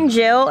 My friend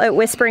Jill at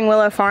Whispering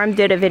Willow Farm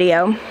did a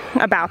video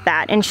about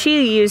that, and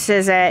she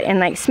uses it in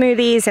like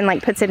smoothies and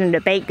like puts it into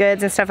baked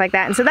goods and stuff like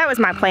that. And so that was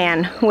my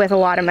plan with a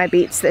lot of my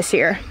beets this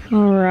year.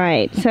 All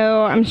right,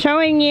 so I'm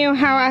showing you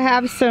how I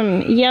have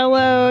some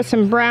yellow,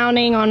 some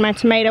browning on my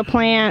tomato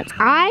plants.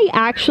 I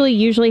actually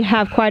usually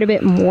have quite a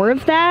bit more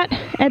of that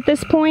at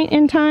this point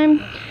in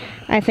time.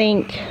 I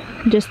think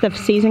just the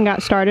season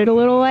got started a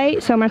little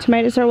late, so my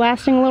tomatoes are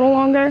lasting a little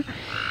longer.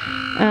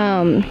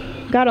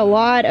 Got a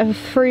lot of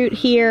fruit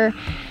here.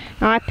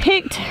 I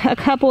picked a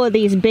couple of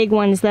these big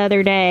ones the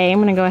other day. I'm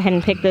gonna go ahead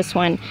and pick this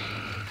one.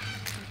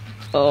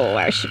 Oh,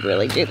 I should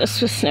really do this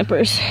with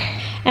snippers.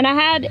 And I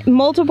had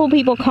multiple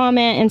people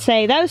comment and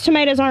say, those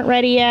tomatoes aren't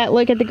ready yet,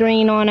 look at the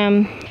green on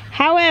them.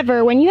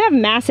 However, when you have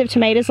massive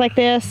tomatoes like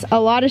this, a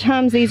lot of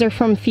times these are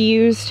from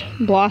fused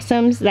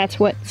blossoms. That's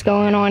what's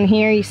going on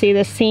here. You see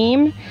the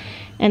seam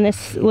and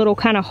this little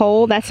kind of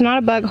hole. That's not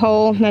a bug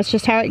hole, that's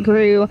just how it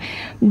grew,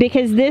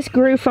 because this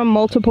grew from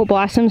multiple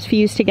blossoms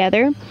fused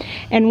together.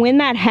 And when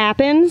that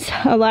happens,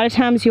 a lot of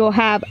times you'll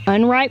have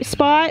unripe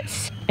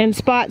spots and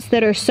spots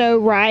that are so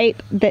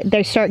ripe that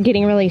they start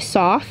getting really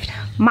soft.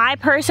 My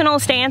personal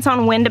stance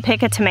on when to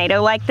pick a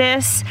tomato like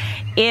this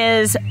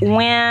is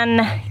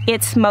when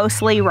it's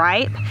mostly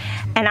ripe,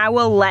 and I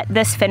will let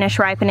this finish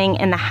ripening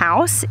in the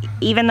house.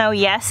 Even though,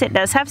 yes, it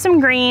does have some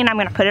green, I'm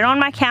gonna put it on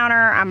my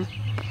counter. I'm,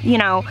 you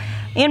know,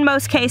 in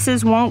most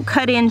cases won't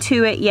cut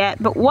into it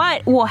yet, but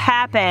what will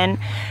happen,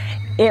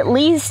 at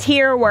least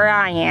here where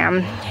I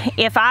am,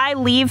 if I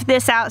leave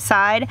this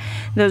outside,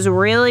 those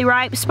really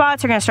ripe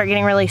spots are gonna start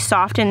getting really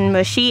soft and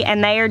mushy,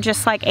 and they are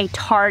just like a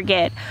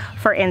target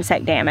for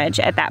insect damage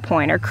at that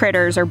point, or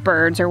critters or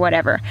birds or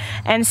whatever.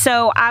 And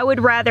so I would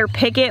rather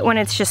pick it when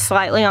it's just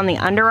slightly on the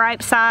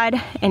underripe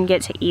side and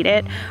get to eat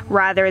it,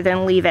 rather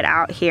than leave it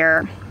out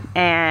here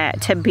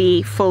to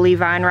be fully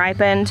vine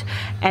ripened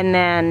and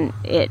then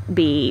it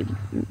be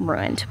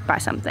ruined by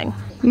something.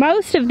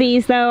 Most of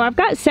these though, I've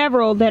got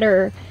several that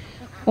are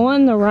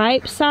on the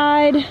ripe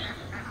side,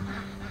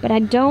 but I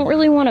don't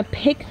really want to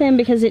pick them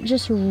because it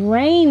just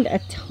rained a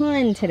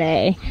ton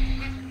today.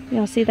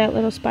 Y'all see that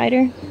little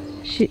spider?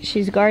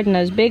 She's guarding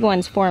those big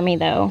ones for me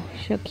though.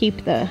 She'll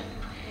keep the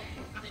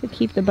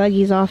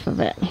buggies off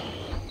of it.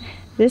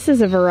 This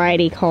is a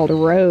variety called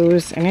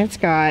Rose, and it's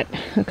got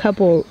a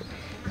couple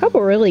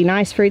really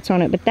nice fruits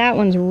on it, but that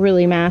one's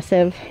really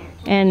massive.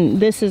 And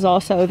this is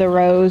also the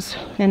Rose,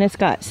 and it's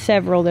got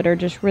several that are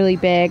just really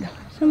big.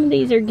 Some of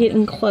these are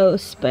getting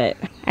close, but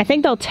I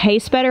think they'll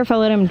taste better if I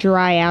let them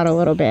dry out a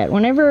little bit.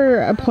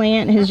 Whenever a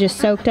plant has just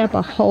soaked up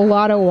a whole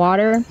lot of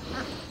water,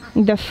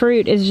 the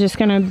fruit is just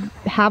gonna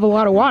have a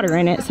lot of water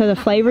in it, so the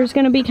flavor is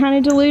gonna be kind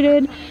of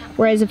diluted.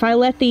 Whereas if I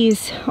let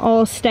these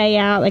all stay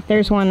out, like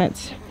there's one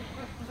that's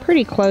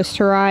pretty close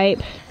to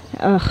ripe.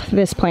 Ugh,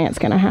 this plant's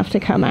gonna have to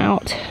come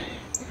out.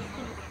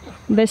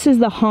 This is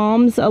the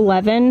Halms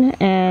 11,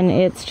 and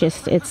it's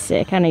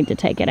sick. I need to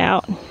take it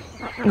out.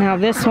 Now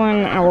this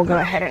one I will go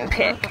ahead and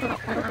pick,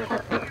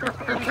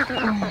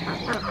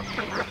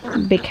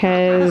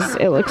 because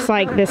it looks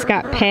like this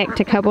got pecked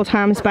a couple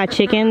times by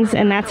chickens,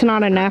 and that's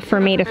not enough for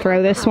me to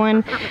throw this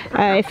one.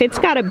 If it's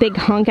got a big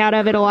hunk out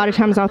of it, a lot of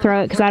times I'll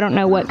throw it because I don't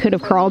know what could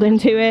have crawled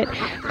into it.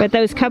 But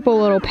those couple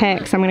little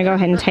pecks, I'm going to go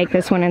ahead and take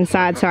this one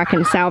inside so I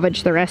can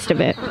salvage the rest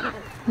of it.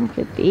 Look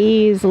at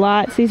these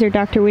lots. These are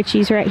Dr.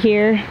 Witchies right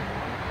here.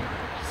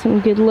 Some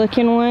good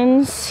looking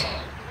ones.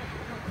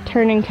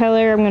 Turning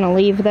color, I'm going to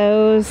leave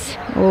those.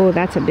 Oh,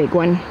 that's a big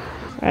one.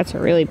 That's a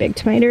really big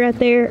tomato right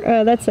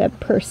there. That's a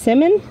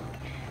persimmon.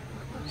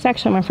 It's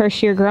actually my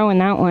first year growing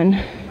that one.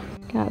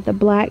 Got the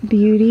black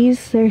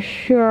beauties. They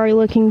sure are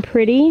looking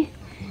pretty.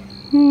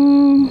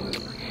 I'm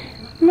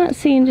not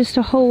seeing just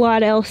a whole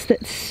lot else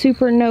that's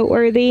super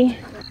noteworthy.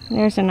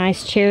 There's a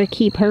nice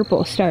Cherokee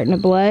purple starting to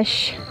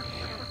blush.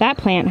 That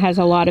plant has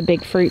a lot of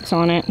big fruits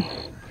on it.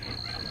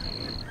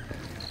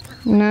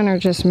 None are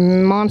just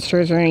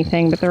monsters or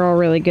anything, but they're all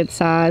really good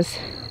size.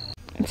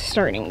 It's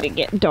starting to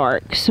get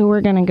dark, so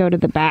we're gonna go to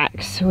the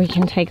back so we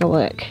can take a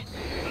look.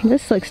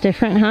 This looks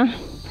different, huh?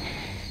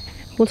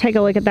 We'll take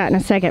a look at that in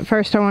a second.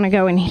 First, I want to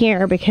go in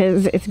here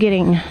because it's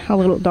getting a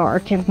little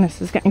dark, and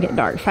this is gonna get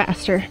dark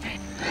faster.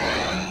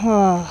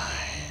 Oh,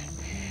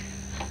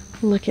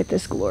 look at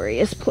this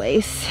glorious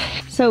place.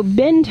 So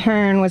Ben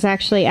Turn was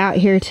actually out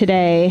here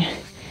today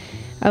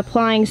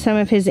applying some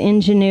of his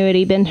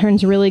ingenuity. Ben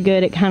Turn's really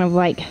good at kind of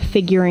like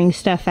figuring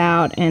stuff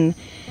out, and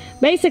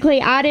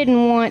basically I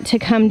didn't want to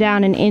come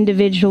down and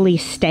individually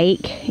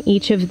stake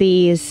each of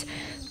these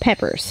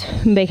peppers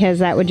because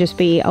that would just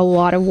be a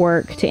lot of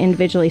work to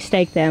individually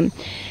stake them.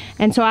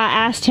 And so I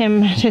asked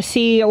him to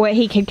see what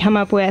he could come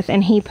up with,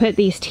 and he put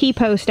these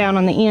T-posts down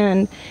on the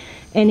end,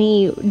 and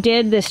he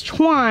did this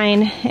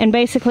twine, and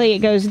basically it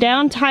goes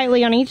down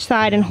tightly on each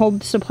side and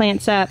holds the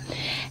plants up,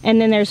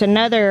 and then there's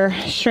another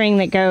string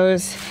that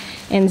goes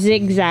and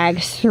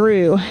zigzags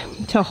through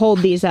to hold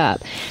these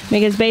up,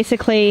 because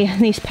basically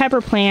these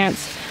pepper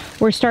plants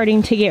were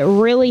starting to get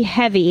really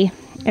heavy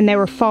and they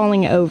were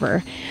falling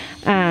over.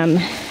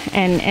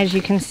 And as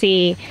you can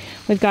see,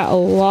 we've got a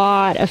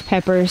lot of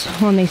peppers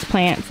on these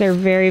plants. They're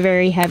very,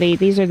 very heavy.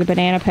 These are the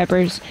banana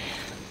peppers.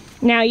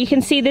 Now you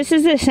can see this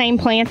is the same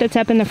plant that's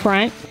up in the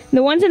front.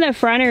 The ones in the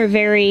front are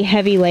very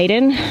heavy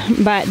laden,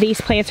 but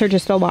these plants are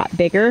just a lot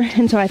bigger,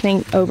 and so I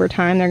think over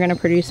time they're going to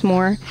produce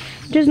more,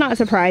 which is not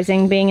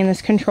surprising being in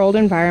this controlled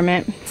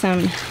environment.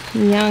 Some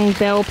young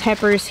bell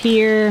peppers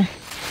here.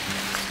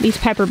 These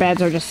pepper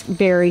beds are just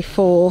very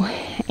full,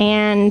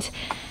 and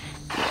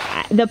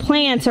the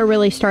plants are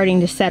really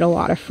starting to set a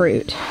lot of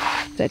fruit.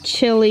 The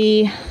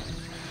chili,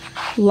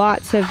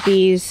 lots of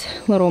these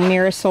little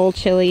Mirasol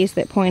chilies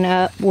that point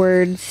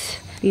upwards.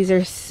 These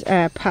are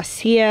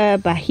Pasilla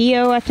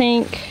Bajío, I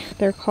think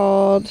they're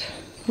called.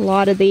 A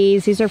lot of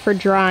these are for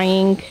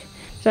drying.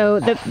 So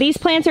these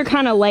plants are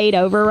kind of laid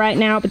over right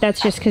now, but that's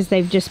just because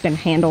they've just been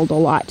handled a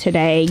lot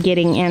today,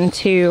 getting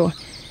into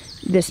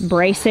this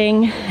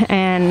bracing,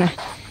 and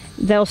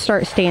they'll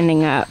start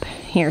standing up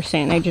here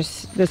soon.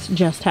 This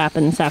just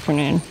happened this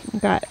afternoon.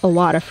 I've got a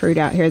lot of fruit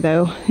out here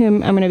though. I'm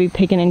going to be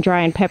picking and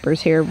drying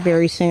peppers here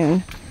very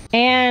soon.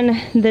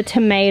 And the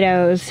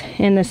tomatoes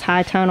in this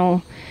high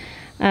tunnel.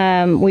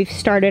 We've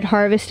started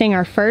harvesting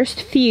our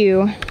first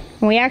few.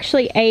 We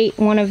actually ate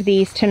one of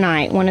these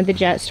tonight, one of the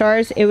Jet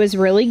Stars. It was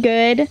really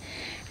good.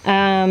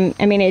 I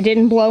mean, it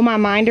didn't blow my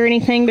mind or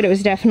anything, but it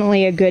was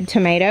definitely a good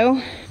tomato.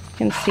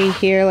 You can see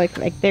here,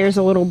 like there's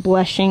a little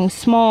blushing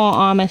small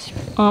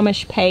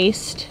Amish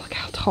paste. Look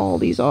how tall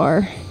these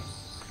are.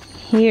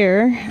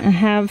 Here I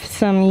have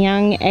some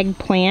young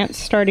eggplants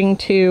starting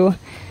to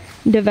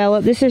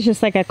develop. This is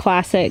just like a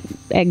classic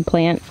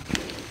eggplant,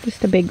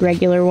 just a big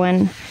regular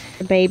one.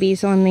 The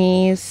babies on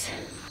these.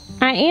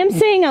 I am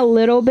seeing a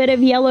little bit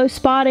of yellow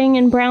spotting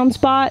and brown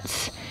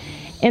spots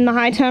in the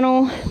high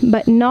tunnel,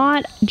 but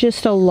not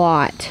just a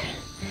lot.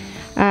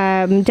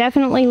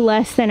 Definitely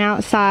less than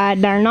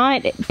outside. They're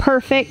not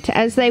perfect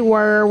as they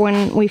were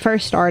when we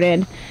first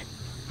started.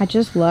 I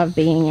just love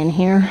being in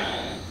here.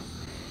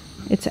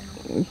 It's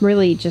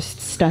really just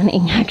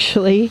stunning,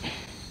 actually.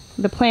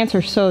 The plants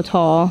are so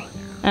tall.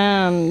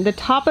 The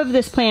top of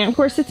this plant, of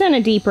course it's in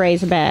a deep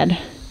raised bed,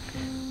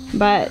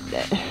 but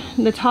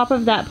the top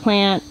of that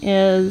plant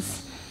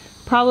is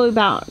probably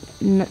about,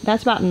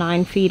 that's about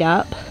 9 feet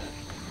up.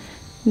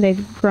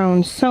 They've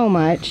grown so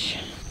much.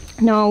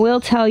 Now I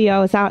will tell you, I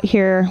was out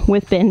here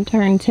with Ben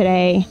Turn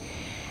today,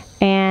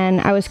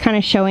 and I was kind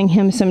of showing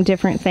him some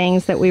different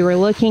things that we were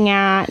looking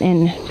at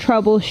and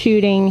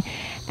troubleshooting,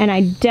 and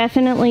I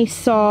definitely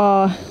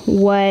saw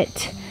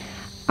what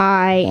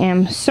I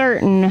am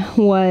certain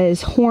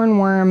was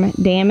hornworm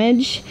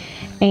damage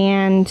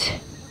and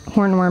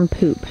hornworm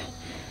poop.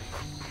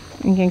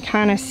 You can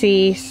kind of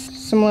see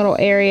some little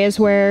areas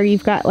where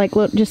you've got like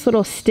just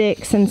little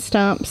sticks and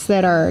stumps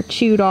that are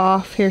chewed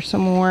off. Here's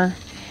some more.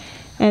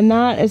 And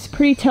that is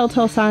pretty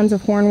telltale signs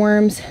of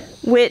hornworms,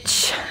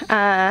 which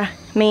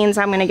means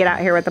I'm gonna get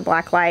out here with the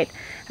black light.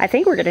 I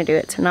think we're gonna do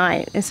it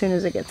tonight as soon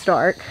as it gets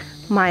dark.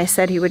 Maya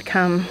said he would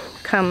come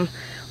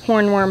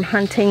hornworm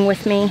hunting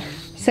with me.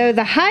 So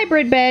the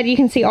hybrid bed, you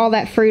can see all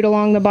that fruit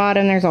along the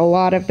bottom. There's a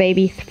lot of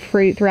baby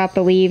fruit throughout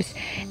the leaves.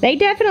 They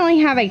definitely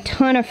have a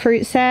ton of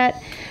fruit set,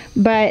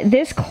 but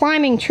this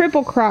climbing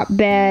triple crop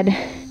bed,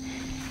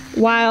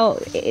 while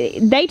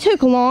they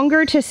took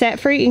longer to set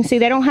fruit, you can see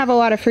they don't have a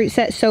lot of fruit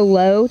set so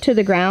low to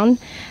the ground.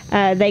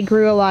 They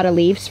grew a lot of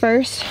leaves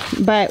first,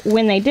 but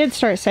when they did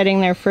start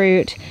setting their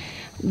fruit,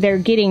 they're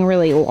getting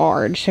really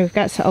large. So we've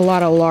got a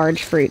lot of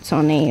large fruits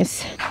on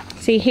these.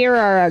 See, here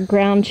are our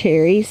ground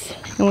cherries,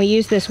 and we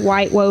use this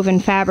white woven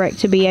fabric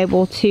to be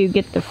able to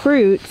get the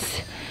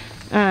fruits,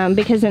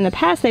 because in the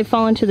past they've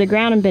fallen to the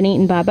ground and been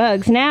eaten by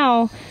bugs.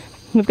 Now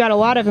we've got a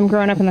lot of them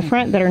growing up in the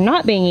front that are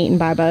not being eaten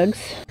by bugs.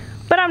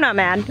 But I'm not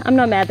mad. I'm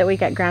not mad that we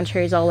got ground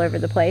cherries all over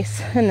the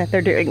place and that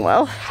they're doing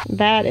well.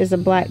 That is a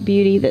black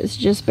beauty that's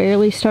just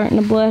barely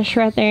starting to blush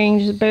right there. You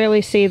can just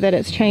barely see that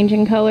it's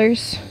changing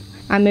colors.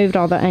 I moved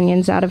all the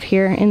onions out of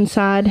here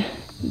inside.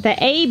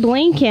 The Abe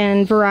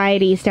Lincoln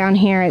varieties down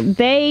here,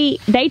 they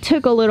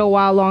took a little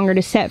while longer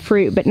to set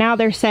fruit, but now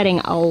they're setting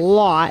a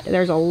lot.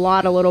 There's a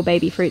lot of little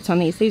baby fruits on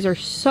these. These are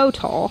so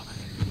tall.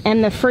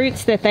 And the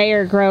fruits that they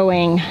are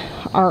growing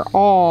are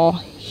all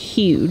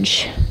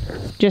huge.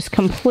 Just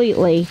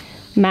completely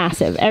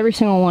massive. Every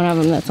single one of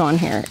them that's on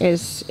here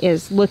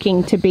is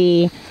looking to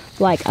be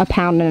like 1.5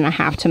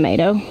 pound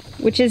tomato,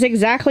 which is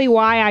exactly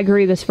why I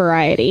grew this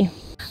variety.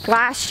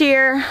 Last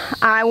year,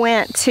 I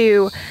went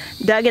to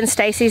Doug and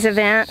Stacy's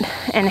event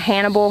in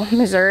Hannibal,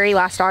 Missouri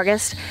last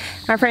August.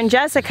 My friend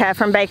Jessica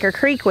from Baker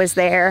Creek was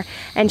there,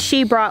 and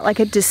she brought like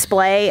a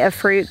display of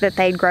fruit that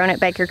they'd grown at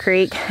Baker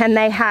Creek, and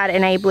they had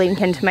an Abe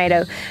Lincoln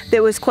tomato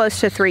that was close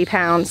to 3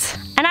 pounds.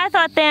 And I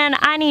thought then,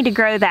 I need to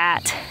grow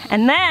that.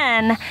 And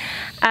then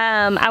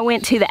I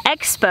went to the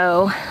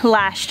expo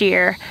last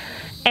year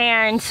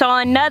and saw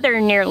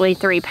another nearly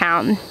 3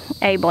 pound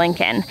Abe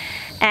Lincoln.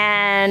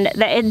 And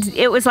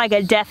it was like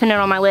a definite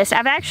on my list.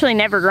 I've actually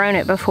never grown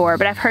it before,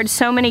 but I've heard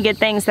so many good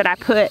things that I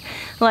put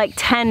like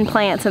 10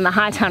 plants in the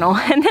high tunnel,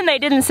 and then they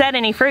didn't set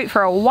any fruit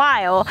for a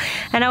while,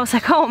 and I was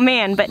like, oh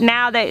man, but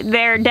now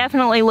they're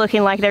definitely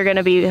looking like they're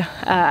gonna be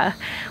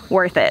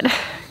worth it.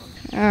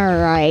 All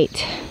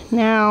right,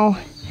 now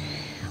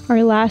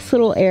our last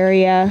little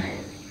area.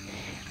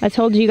 I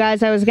told you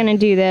guys I was gonna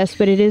do this,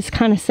 but it is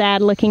kind of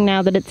sad looking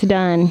now that it's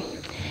done.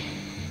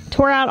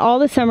 Tore out all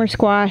the summer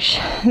squash.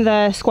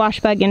 The squash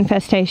bug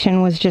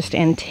infestation was just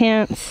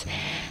intense.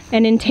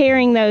 And in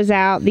tearing those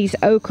out, these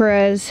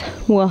okras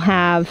will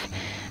have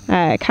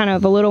kind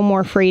of a little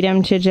more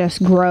freedom to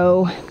just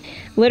grow.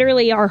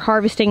 Literally are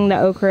harvesting the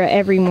okra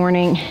every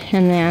morning,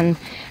 and then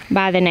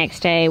by the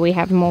next day we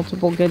have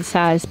multiple good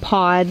sized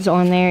pods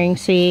on there. You can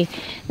see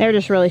they're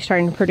just really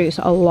starting to produce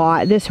a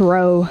lot. This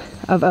row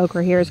of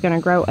okra here is going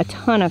to grow a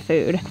ton of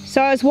food.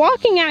 So I was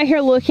walking out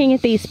here looking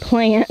at these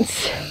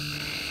plants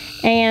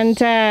and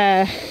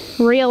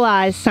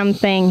realized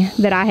something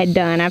that I had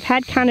done. I've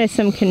had kind of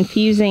some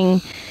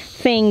confusing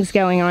things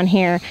going on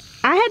here.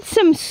 I had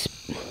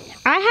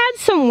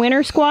some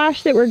winter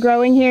squash that were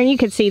growing here, and you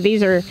could see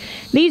these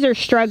are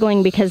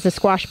struggling because the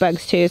squash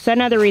bugs too. So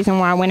another reason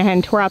why I went ahead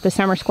and tore out the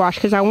summer squash,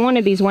 because I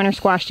wanted these winter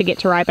squash to get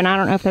to ripen. I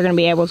don't know if they're going to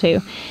be able to.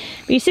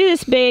 But you see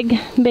this big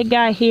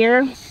guy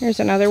here? Here's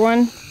another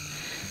one.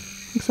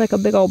 Looks like a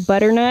big old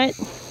butternut.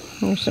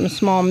 There's some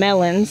small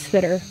melons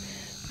that are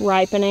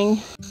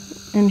ripening.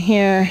 And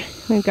here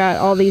we've got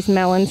all these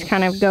melons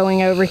kind of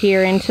going over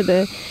here into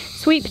the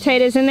sweet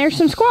potatoes, and there's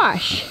some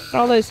squash.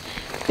 All those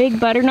big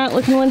butternut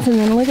looking ones, and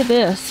then look at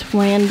this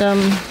random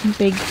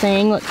big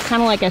thing. Looks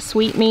kind of like a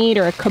sweetmeat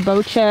or a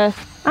kabocha.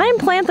 I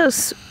didn't plant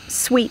those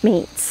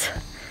sweetmeats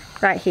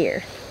right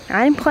here.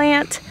 I didn't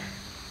plant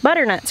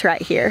butternuts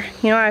right here.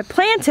 You know what I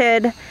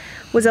planted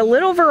was a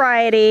little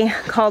variety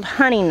called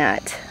honey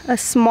nut. A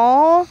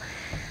small,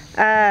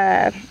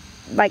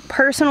 like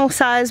personal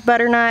size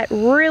butternut,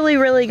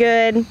 really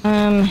good.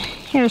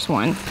 Here's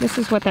one. This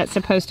is what that's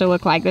supposed to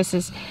look like. This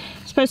is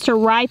supposed to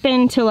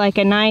ripen to like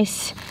a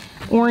nice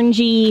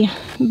orangey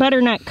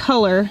butternut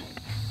color.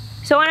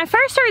 So when I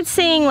first started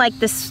seeing like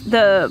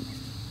the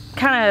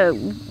kind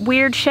of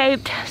weird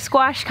shaped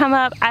squash come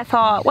up, I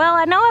thought, well,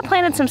 I know I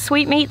planted some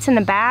sweetmeats in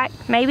the back.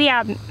 Maybe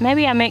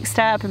I mixed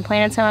up and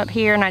planted some up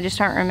here and I just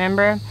don't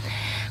remember.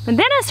 But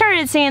then I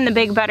started seeing the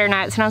big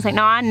butternuts, and I was like,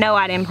 no, I know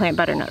I didn't plant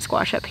butternut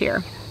squash up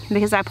here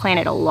because I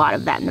planted a lot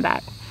of that in the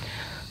back.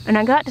 And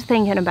I got to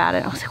thinking about it,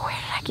 and I was like, where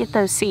did I get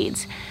those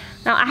seeds?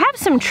 Now, I have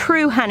some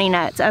true honey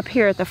nuts up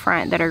here at the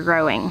front that are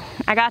growing.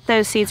 I got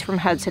those seeds from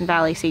Hudson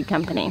Valley Seed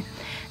Company.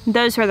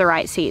 Those were the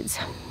right seeds.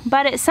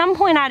 But at some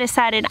point I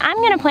decided I'm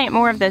gonna plant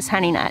more of those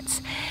honey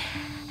nuts.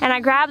 And I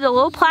grabbed a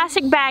little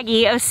plastic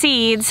baggie of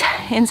seeds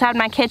inside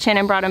my kitchen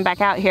and brought them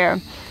back out here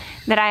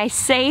that I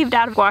saved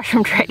out of squash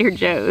from Trader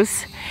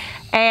Joe's.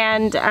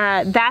 And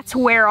that's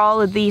where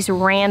all of these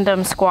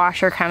random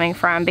squash are coming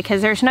from,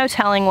 because there's no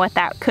telling what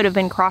that could have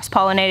been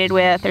cross-pollinated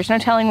with. There's no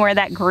telling where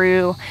that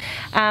grew.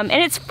 And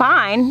it's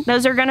fine.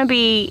 Those are gonna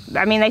be,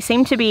 I mean, they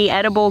seem to be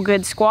edible,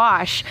 good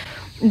squash.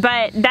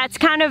 But that's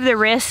kind of the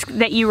risk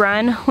that you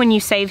run when you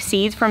save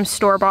seeds from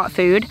store-bought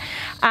food.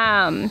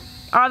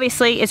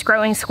 Obviously, it's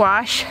growing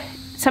squash.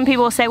 Some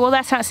people will say, well,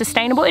 that's not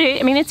sustainable.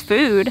 I mean, it's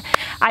food.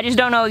 I just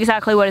don't know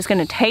exactly what it's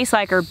gonna taste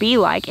like or be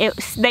like.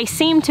 They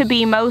seem to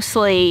be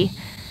mostly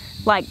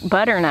like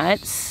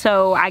butternuts,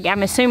 so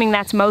I'm assuming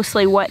that's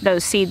mostly what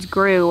those seeds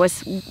grew,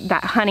 was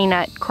that honey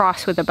nut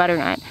crossed with a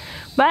butternut.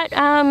 But,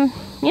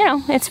 you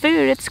know, it's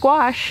food, it's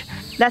squash.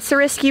 That's the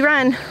risk you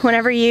run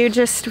whenever you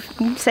just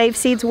save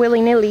seeds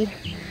willy-nilly.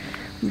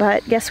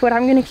 But guess what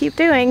I'm gonna keep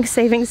doing?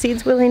 Saving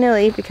seeds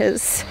willy-nilly,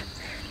 because,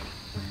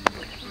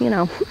 you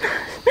know.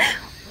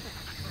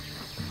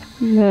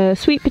 The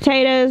sweet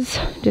potatoes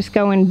just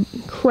going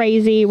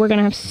crazy. We're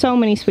gonna have so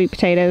many sweet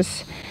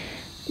potatoes.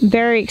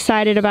 Very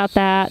excited about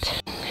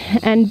that.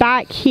 And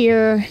back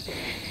here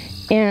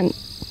in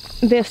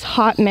this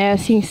hot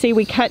mess, you can see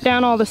we cut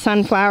down all the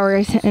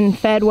sunflowers and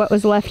fed what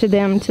was left of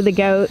them to the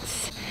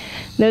goats.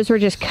 Those were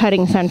just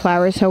cutting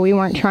sunflowers, so we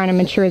weren't trying to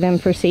mature them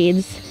for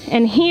seeds.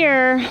 And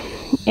here,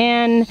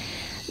 and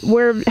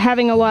we're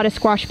having a lot of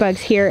squash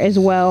bugs here as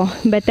well,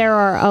 but there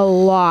are a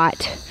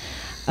lot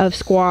of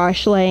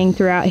squash laying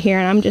throughout here,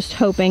 and I'm just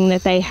hoping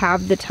that they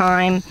have the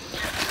time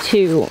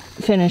to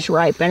finish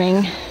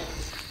ripening.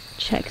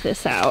 Check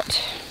this out.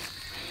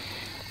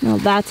 Now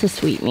that's a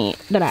sweet meat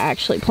that I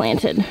actually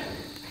planted.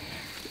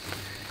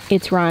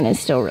 Its rind is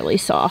still really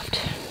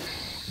soft.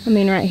 I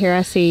mean, right here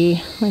I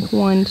see like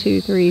 1,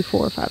 2, 3,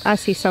 4, 5. I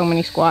see so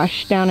many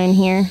squash down in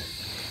here.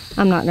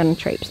 I'm not gonna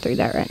traipse through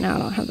that right now. I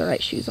don't have the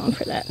right shoes on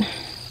for that.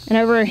 And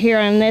over here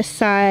on this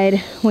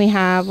side, we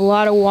have a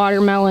lot of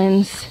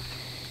watermelons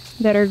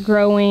that are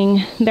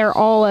growing. They're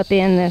all up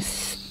in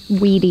this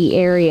weedy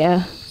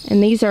area.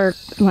 And these are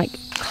like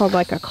called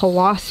like a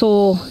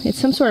colossal, it's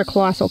some sort of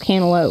colossal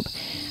cantaloupe.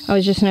 I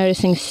was just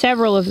noticing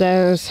several of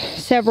those,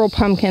 several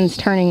pumpkins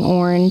turning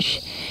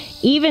orange.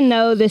 Even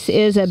though this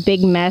is a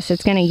big mess,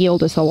 it's gonna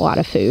yield us a lot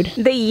of food.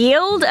 The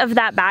yield of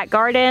that back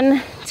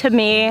garden, to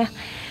me,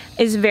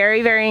 is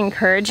very, very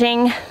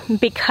encouraging,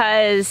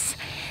 because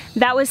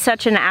that was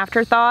such an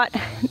afterthought.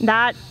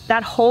 That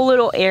whole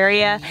little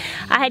area,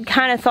 I had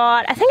kind of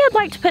thought, I think I'd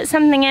like to put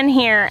something in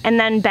here. And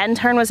then Ben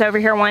Turn was over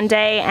here one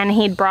day and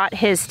he'd brought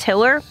his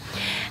tiller.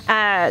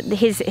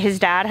 His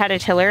dad had a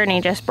tiller and he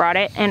just brought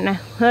it. And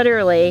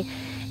literally,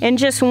 in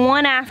just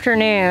one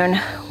afternoon,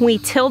 we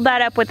tilled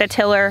that up with the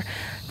tiller,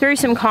 threw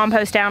some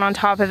compost down on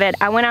top of it.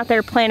 I went out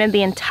there, planted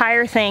the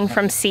entire thing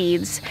from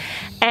seeds.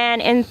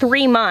 And in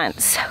 3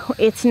 months,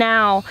 it's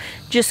now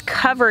just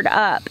covered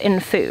up in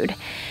food.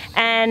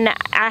 And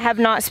I have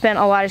not spent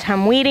a lot of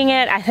time weeding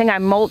it. I think I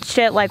mulched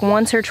it like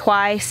once or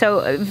twice.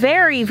 So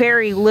very,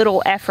 very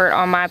little effort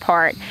on my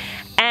part.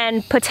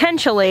 And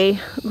potentially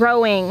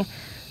growing,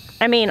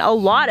 I mean, a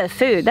lot of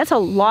food. That's a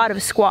lot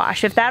of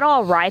squash. If that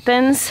all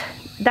ripens,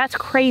 that's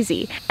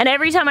crazy. And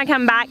every time I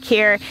come back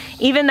here,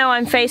 even though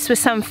I'm faced with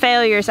some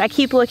failures, I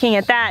keep looking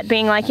at that,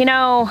 being like, you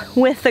know,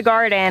 with the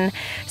garden,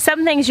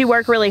 some things you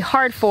work really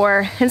hard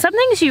for, and some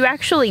things you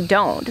actually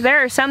don't.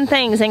 There are some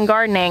things in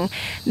gardening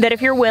that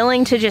if you're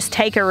willing to just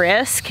take a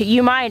risk,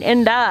 you might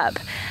end up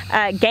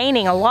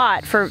gaining a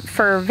lot for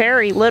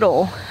very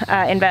little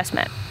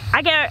investment.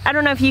 I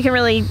don't know if you can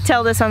really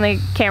tell this on the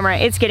camera.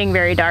 It's getting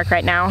very dark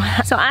right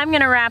now. So I'm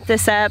gonna wrap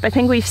this up. I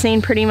think we've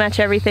seen pretty much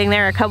everything.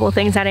 There are a couple of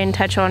things I didn't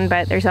touch on,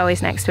 but there's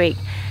always next week.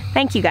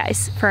 Thank you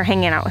guys for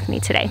hanging out with me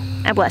today.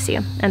 I bless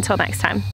you. Until next time.